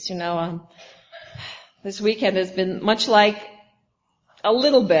 60s. This weekend has been much like a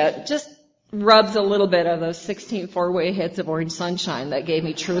little bit, just rubs a little bit of those 16 four-way hits of Orange Sunshine that gave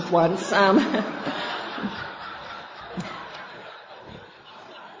me truth once.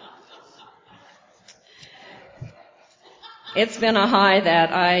 It's been a high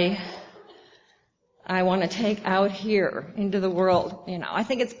that I want to take out here into the world. I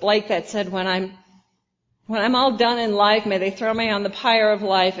think it's Blake that said, when I'm all done in life, may they throw me on the pyre of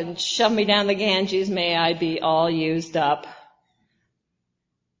life and shove me down the Ganges, may I be all used up.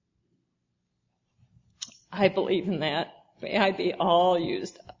 I believe in that. May I be all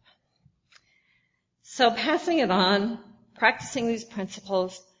used up. So passing it on, practicing these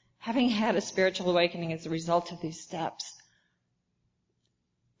principles, having had a spiritual awakening as a result of these steps,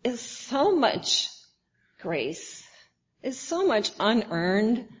 is so much grace, is so much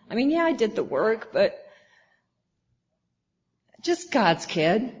unearned. I did the work, but just God's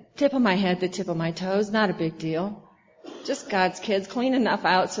kid. Tip of my head, the tip of my toes, not a big deal. Just God's kids, clean enough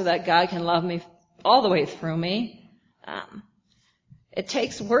out so that God can love me all the way through me. It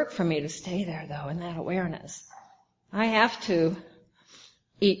takes work for me to stay there, though, in that awareness. I have to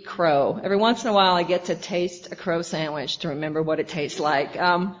eat crow. Every once in a while I get to taste a crow sandwich to remember what it tastes like.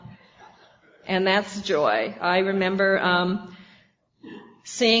 And that's joy. I remember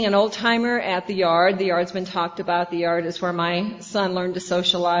seeing an old-timer at the yard. The yard's been talked about. The yard is where my son learned to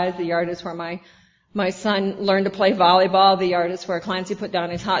socialize. The yard is where my son learned to play volleyball. The yard is where Clancy put down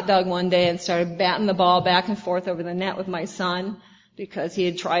his hot dog one day and started batting the ball back and forth over the net with my son because he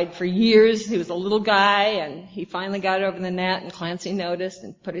had tried for years. He was a little guy, and he finally got it over the net, and Clancy noticed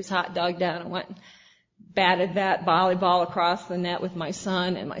and put his hot dog down and went and batted that volleyball across the net with my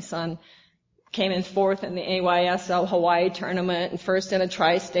son, and my son came in fourth in the AYSL Hawaii tournament and first in a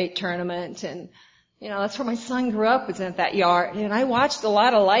tri-state tournament. And, that's where my son grew up, was at that yard. And I watched a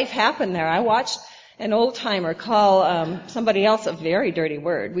lot of life happen there. I watched an old-timer call somebody else a very dirty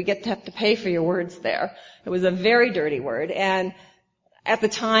word. We have to pay for your words there. It was a very dirty word. And at the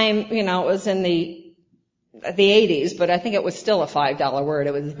time, it was in the 80s, but I think it was still a $5 word.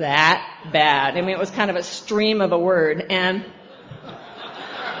 It was that bad. It was kind of a stream of a word. And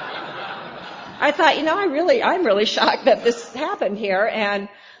I thought, I'm really shocked that this happened here.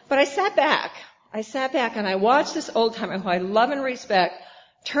 But I sat back and I watched this old timer who I love and respect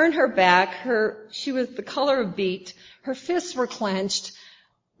turn her back. She was the color of beet. Her fists were clenched.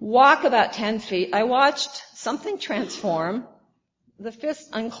 Walk about 10 feet. I watched something transform. The fist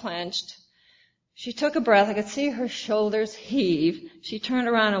unclenched. She took a breath. I could see her shoulders heave. She turned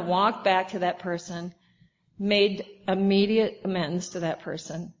around and walked back to that person, made immediate amends to that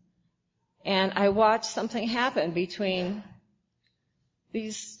person. And I watched something happen between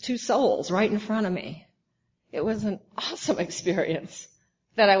these two souls right in front of me. It was an awesome experience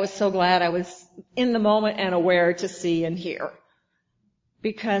that I was so glad I was in the moment and aware to see and hear.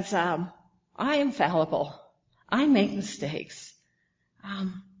 Because I am fallible. I make mistakes.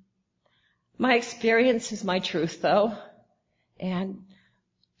 My experience is my truth, though. And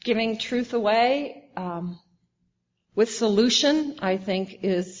giving truth away with solution, I think,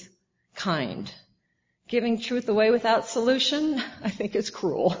 is kind. Giving truth away without solution, I think, is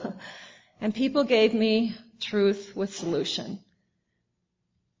cruel. And people gave me truth with solution.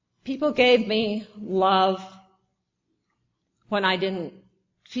 People gave me love when I didn't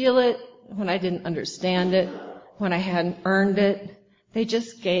feel it, when I didn't understand it, when I hadn't earned it. They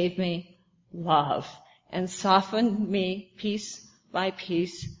just gave me love and softened me piece by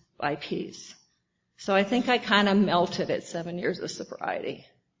piece by piece. So I think I kind of melted at 7 years of sobriety.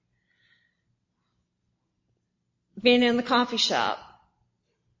 Being in the coffee shop,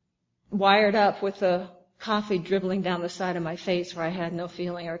 wired up with the coffee dribbling down the side of my face where I had no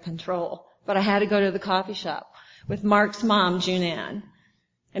feeling or control. But I had to go to the coffee shop with Mark's mom, June Ann.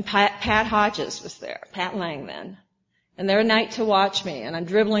 And Pat Hodges was there, Pat Lang then. And they're a night to watch me, and I'm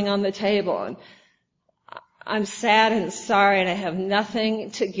dribbling on the table, and I'm sad and sorry, and I have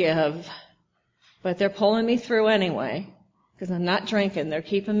nothing to give. But they're pulling me through anyway, because I'm not drinking. They're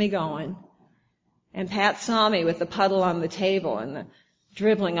keeping me going. And Pat saw me with the puddle on the table and the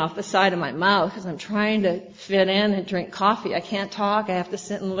dribbling off the side of my mouth because I'm trying to fit in and drink coffee. I can't talk. I have to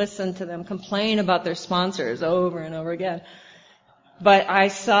sit and listen to them complain about their sponsors over and over again. But I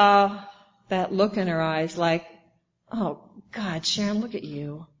saw that look in her eyes like, oh, God, Sharon, look at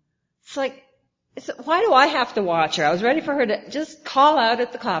you. It's like, why do I have to watch her? I was ready for her to just call out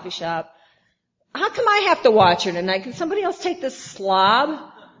at the coffee shop. How come I have to watch her tonight? Can somebody else take this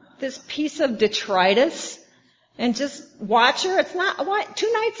slob, this piece of detritus, and just watch her? It's not,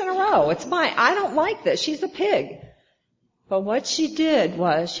 2 nights in a row. It's mine. I don't like this. She's a pig. But what she did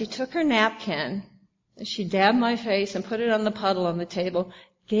was she took her napkin and she dabbed my face and put it on the puddle on the table,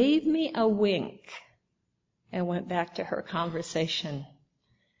 gave me a wink, and went back to her conversation.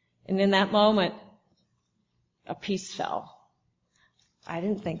 And in that moment, a piece fell. I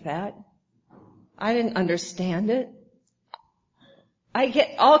didn't think that. I didn't understand it. I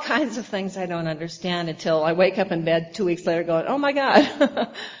get all kinds of things I don't understand until I wake up in bed 2 weeks later going, oh my God,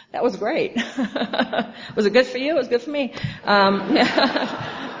 that was great. Was it good for you? It was good for me.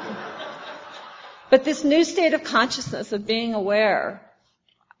 But this new state of consciousness of being aware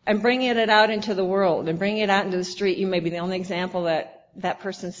and bringing it out into the world and bringing it out into the street, you may be the only example that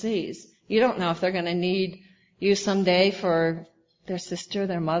person sees. You don't know if they're going to need you someday for their sister,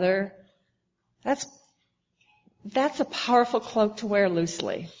 their mother. That's a powerful cloak to wear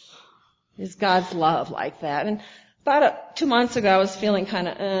loosely, is God's love like that. And about 2 months ago, I was feeling kind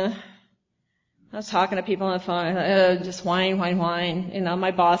of, I was talking to people on the phone, I thought, just whine. You know,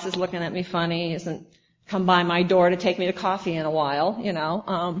 my boss is looking at me funny. He hasn't come by my door to take me to coffee in a while, you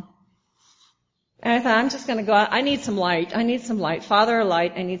know. And I thought, I'm just going to go out. I need some light. Father of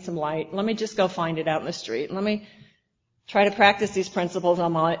light, I need some light. Let me just go find it out in the street. Let me try to practice these principles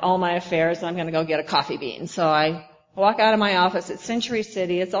on all my affairs, and I'm going to go get a coffee bean. So I walk out of my office at Century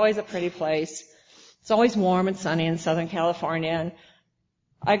City. It's always a pretty place. It's always warm and sunny in Southern California. And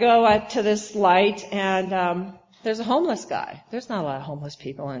I go to this light, and there's a homeless guy. There's not a lot of homeless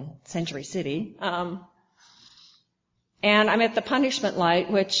people in Century City. And I'm at the punishment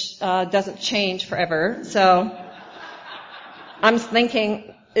light, which doesn't change forever. So I'm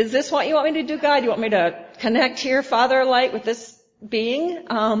thinking, is this what you want me to do, God? You want me to connect here, Father light, with this being?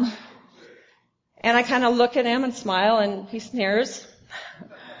 And I kind of look at him and smile, and he sneers.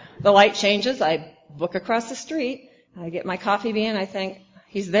 The light changes. I look across the street. I get my coffee bean. I think,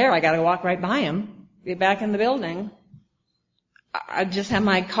 he's there. I got to walk right by him, get back in the building. I just have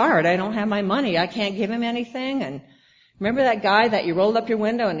my card. I don't have my money. I can't give him anything. And remember that guy that you rolled up your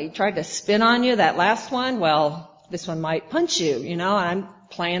window and he tried to spin on you, that last one? Well, this one might punch you, you know, and I'm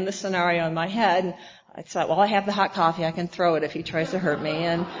playing the scenario in my head. And I thought, well, I have the hot coffee. I can throw it if he tries to hurt me.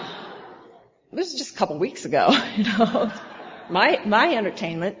 And this was just a couple weeks ago, you know, my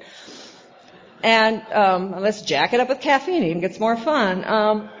entertainment. And let's jack it up with caffeine. It even gets more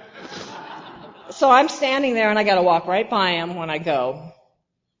fun. So I'm standing there, and I got to walk right by him when I go.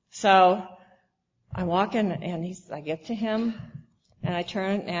 So I walk in and I get to him and I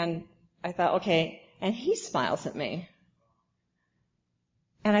turn and I thought, okay, and he smiles at me.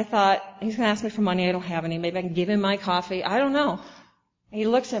 And I thought, he's going to ask me for money. I don't have any. Maybe I can give him my coffee. I don't know. And he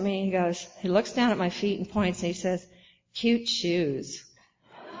looks at me and he looks down at my feet and points and he says, cute shoes.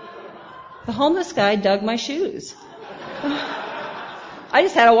 The homeless guy dug my shoes. I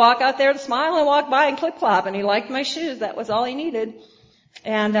just had to walk out there to smile and walk by and clip-clop, and he liked my shoes. That was all he needed.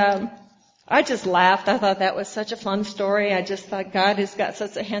 And I just laughed. I thought that was such a fun story. I just thought God has got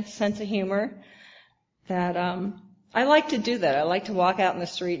such a sense of humor that I like to do that. I like to walk out in the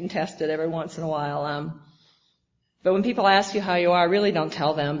street and test it every once in a while. But when people ask you how you are, I really don't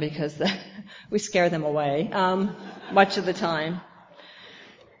tell them because we scare them away much of the time.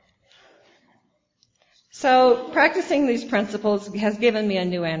 So practicing these principles has given me a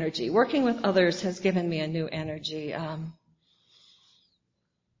new energy. Working with others has given me a new energy.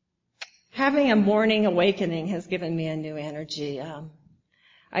 Having a morning awakening has given me a new energy.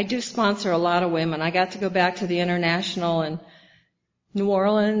 I do sponsor a lot of women. I got to go back to the International in New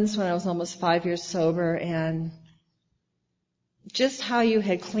Orleans when I was almost 5 years sober, and just how you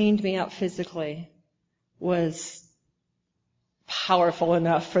had cleaned me up physically was powerful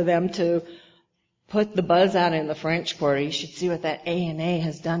enough for them to put the buzz out in the French Quarter. You should see what that A&A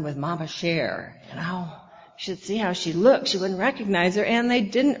has done with Mama Cher, you know. You should see how she looks. She wouldn't recognize her, and they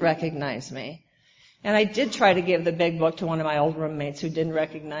didn't recognize me. And I did try to give the big book to one of my old roommates who didn't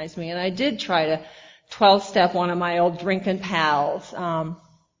recognize me, and I did try to 12-step one of my old drinking pals.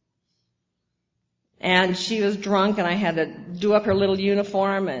 And she was drunk, and I had to do up her little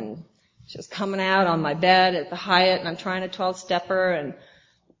uniform, and she was coming out on my bed at the Hyatt, and I'm trying to 12-step her, and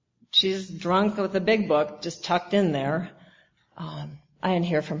she's drunk with the big book just tucked in there. I didn't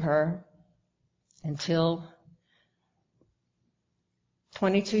hear from her until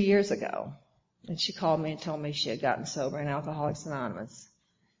 22 years ago. And she called me and told me she had gotten sober in Alcoholics Anonymous.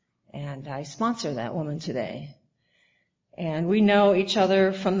 And I sponsor that woman today. And we know each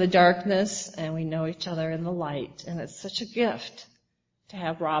other from the darkness, and we know each other in the light. And it's such a gift to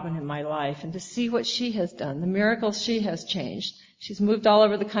have Robin in my life and to see what she has done, the miracles she has changed. She's moved all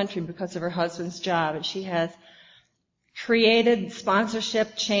over the country because of her husband's job, and she has created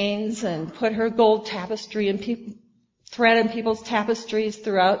sponsorship chains and put her gold tapestry and thread in people's tapestries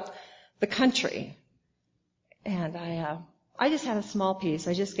throughout the country. And I just had a small piece.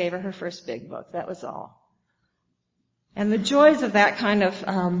 I just gave her first big book. That was all. And the joys of that kind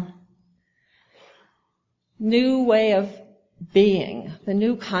of new way of being, the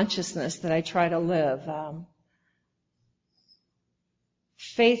new consciousness that I try to live,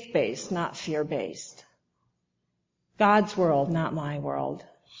 faith-based, not fear-based. God's world, not my world,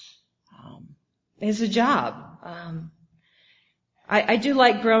 is a job. I do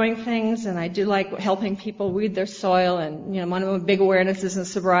like growing things, and I do like helping people weed their soil. And, you know, one of my big awarenesses in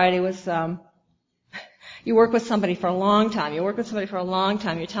sobriety was you work with somebody for a long time. You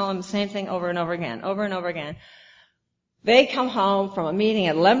tell them the same thing over and over again. They come home from a meeting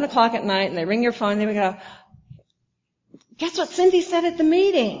at 11 o'clock at night, and they ring your phone, and they go, guess what Cindy said at the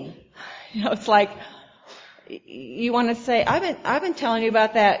meeting? You know, it's like, you want to say, I've been telling you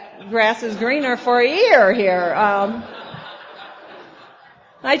about that grass is greener for a year here.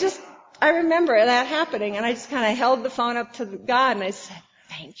 I remember that happening, and I just kind of held the phone up to God, and I said,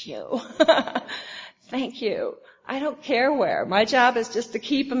 thank you. Thank you. I don't care where. My job is just to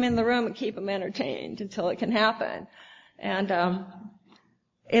keep them in the room and keep them entertained until it can happen. And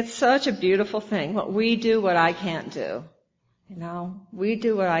it's such a beautiful thing. What we do, what I can't do. You know, we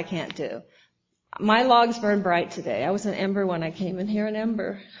do what I can't do. My logs burn bright today. I was an ember when I came in here, an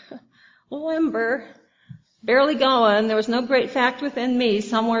ember. Little ember. Barely going. There was no great fact within me,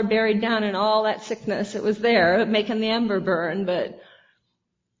 somewhere buried down in all that sickness. It was there, making the ember burn, but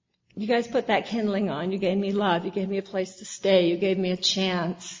you guys put that kindling on. You gave me love. You gave me a place to stay. You gave me a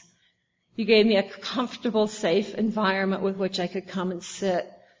chance. You gave me a comfortable, safe environment with which I could come and sit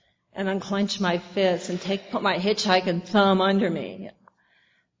and unclench my fists and put my hitchhiking thumb under me.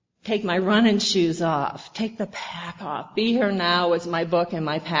 Take my running shoes off. Take the pack off. Be Here Now was my book in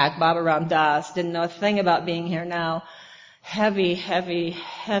my pack. Baba Ram Das. Didn't know a thing about being here now. Heavy, heavy,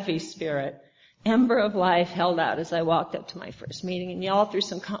 heavy spirit. Ember of life held out as I walked up to my first meeting, and y'all threw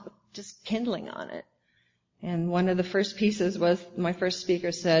some just kindling on it. And one of the first pieces was, my first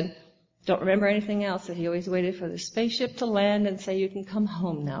speaker said, don't remember anything else, that he always waited for the spaceship to land and say, you can come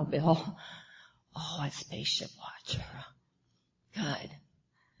home now, Bill. Oh, a spaceship watcher. Good.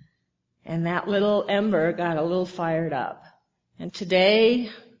 And that little ember got a little fired up. And today,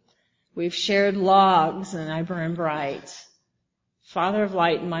 we've shared logs, and I burn bright. Father of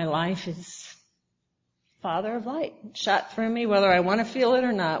light in my life is Father of light. Shot through me, whether I want to feel it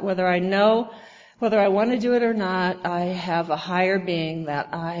or not, whether I know, whether I want to do it or not, I have a higher being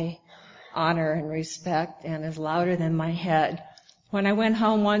that I honor and respect and is louder than my head. When I went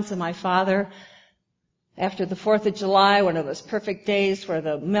home once and my father, after the 4th of July, one of those perfect days where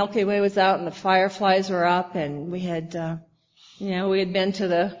the Milky Way was out and the fireflies were up, and we had been to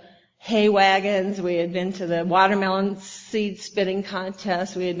the hay wagons, we had been to the watermelon seed spitting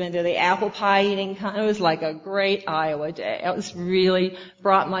contest, we had been to the apple pie eating contest. It was like a great Iowa day. I was really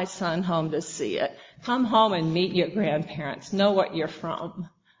brought my son home to see it. Come home and meet your grandparents. Know what you're from.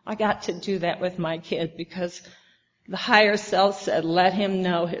 I got to do that with my kid because the higher self said, let him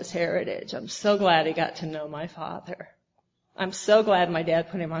know his heritage. I'm so glad he got to know my father. I'm so glad my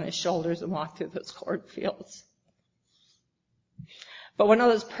dad put him on his shoulders and walked through those cornfields. But one of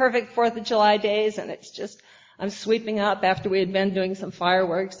those perfect 4th of July days, and it's just, I'm sweeping up after we had been doing some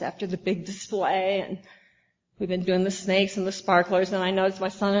fireworks after the big display, and we've been doing the snakes and the sparklers, and I noticed my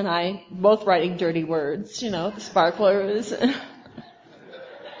son and I both writing dirty words, the sparklers.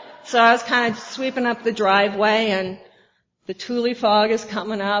 So I was kind of sweeping up the driveway, and the Thule fog is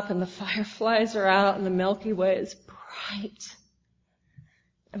coming up, and the fireflies are out, and the Milky Way is bright.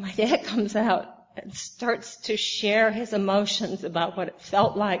 And my dad comes out and starts to share his emotions about what it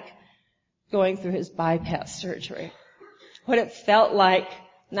felt like going through his bypass surgery, what it felt like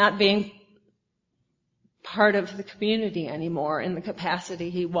not being part of the community anymore in the capacity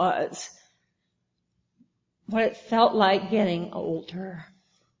he was, what it felt like getting older.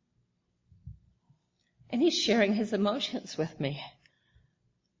 And he's sharing his emotions with me.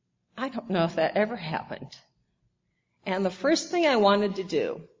 I don't know if that ever happened. And the first thing I wanted to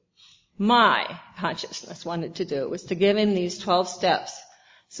do, my consciousness wanted to do, was to give him these 12 steps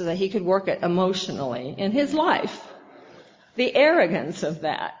so that he could work it emotionally in his life. The arrogance of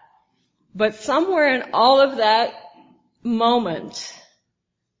that. But somewhere in all of that moment,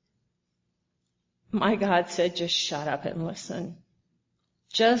 my God said, just shut up and listen.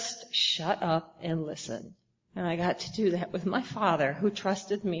 Just shut up and listen. And I got to do that with my father, who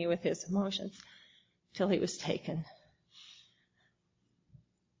trusted me with his emotions till he was taken.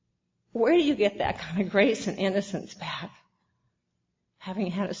 Where do you get that kind of grace and innocence back?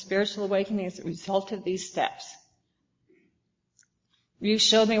 Having had a spiritual awakening as a result of these steps. You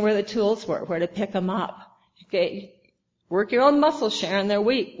showed me where the tools were, where to pick them up. Okay, work your own muscles, Sharon. They're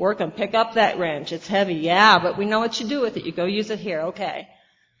weak. Work them. Pick up that wrench. It's heavy. Yeah, but we know what you do with it. You go use it here. Okay.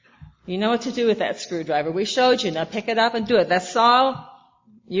 You know what to do with that screwdriver. We showed you. Now pick it up and do it. That saw,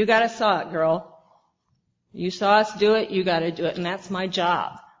 you gotta saw it, girl. You saw us do it. You gotta do it. And that's my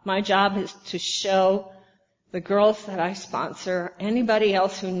job. My job is to show the girls that I sponsor, anybody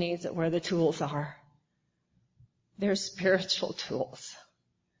else who needs it, where the tools are. They're spiritual tools.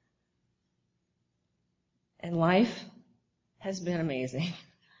 And life has been amazing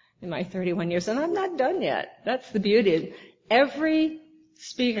in my 31 years, and I'm not done yet. That's the beauty. Every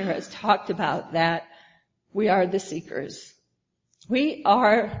speaker has talked about that we are the seekers. We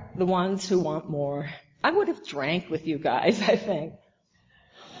are the ones who want more. I would have drank with you guys, I think.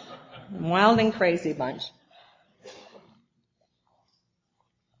 Wild and crazy bunch.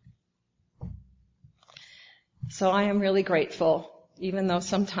 So I am really grateful, even though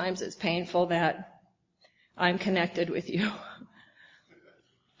sometimes it's painful that I'm connected with you.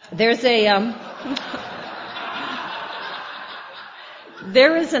 There is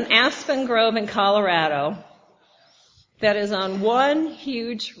an aspen grove in Colorado that is on one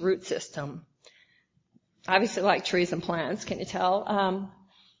huge root system. Obviously like trees and plants, can you tell?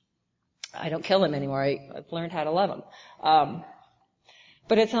 I don't kill them anymore. I've learned how to love them.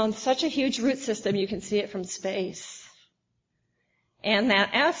 But it's on such a huge root system, you can see it from space. And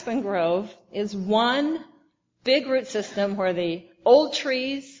that aspen grove is one big root system where the old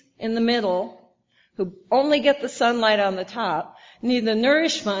trees in the middle, who only get the sunlight on the top, need the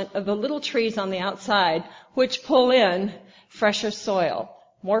nourishment of the little trees on the outside, which pull in fresher soil,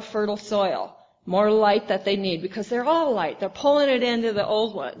 more fertile soil, more light that they need, because they're all light. They're pulling it into the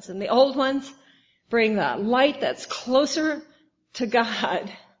old ones. And the old ones bring the light that's closer to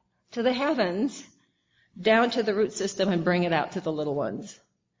God, to the heavens, down to the root system and bring it out to the little ones.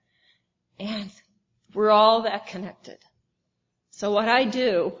 And we're all that connected. So what I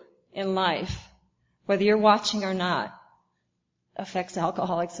do in life, whether you're watching or not, affects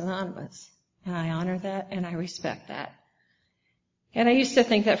Alcoholics Anonymous. And I honor that and I respect that. And I used to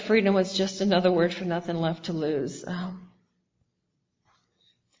think that freedom was just another word for nothing left to lose.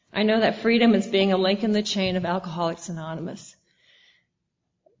 I know that freedom is being a link in the chain of Alcoholics Anonymous.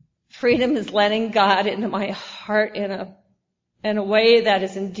 Freedom is letting God into my heart in a in a way that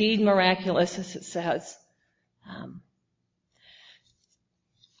is indeed miraculous, as it says.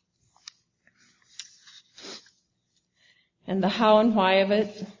 And the how and why of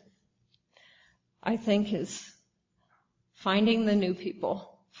it, I think, is finding the new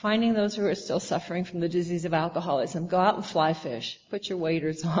people, finding those who are still suffering from the disease of alcoholism. Go out and fly fish. Put your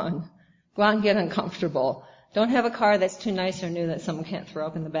waders on. Go out and get uncomfortable. Don't have a car that's too nice or new that someone can't throw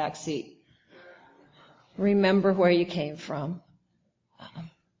up in the back seat. Remember where you came from.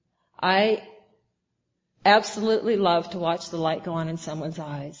 I absolutely love to watch the light go on in someone's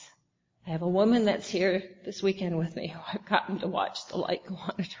eyes. I have a woman that's here this weekend with me who I've gotten to watch the light go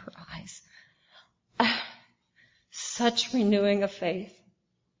on in her eyes. Such renewing of faith.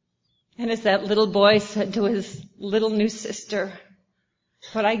 And as that little boy said to his little new sister,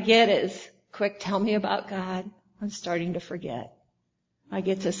 what I get is, quick, tell me about God. I'm starting to forget. I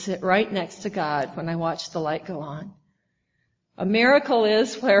get to sit right next to God when I watch the light go on. A miracle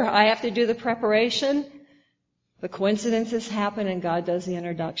is where I have to do the preparation, the coincidences happen, and God does the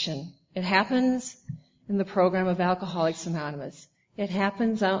introduction. It happens in the program of Alcoholics Anonymous. It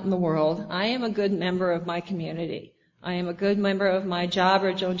happens out in the world. I am a good member of my community. I am a good member of my job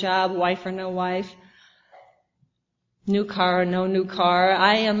or no job, wife or no wife, new car or no new car.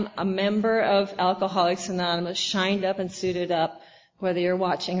 I am a member of Alcoholics Anonymous, shined up and suited up, whether you're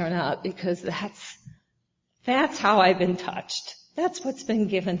watching or not, because that's how I've been touched. That's what's been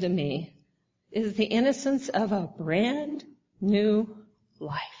given to me, is the innocence of a brand new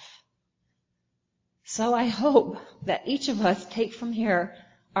life. So I hope that each of us take from here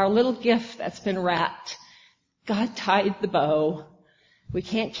our little gift that's been wrapped. God tied the bow. We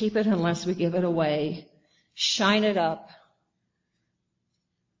can't keep it unless we give it away. Shine it up.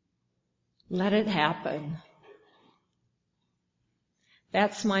 Let it happen.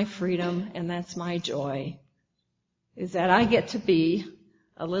 That's my freedom and that's my joy, is that I get to be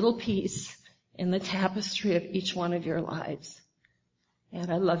a little piece in the tapestry of each one of your lives. And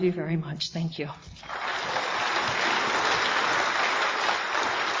I love you very much. Thank you.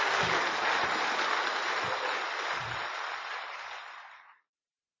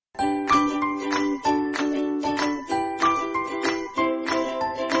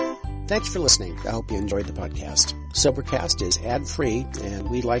 Thanks for listening. I hope you enjoyed the podcast. Sobercast is ad-free, and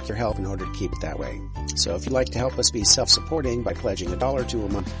we'd like your help in order to keep it that way. So if you'd like to help us be self-supporting by pledging $1 or $2 a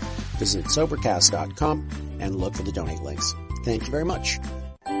month, visit Sobercast.com and look for the donate links. Thank you very much.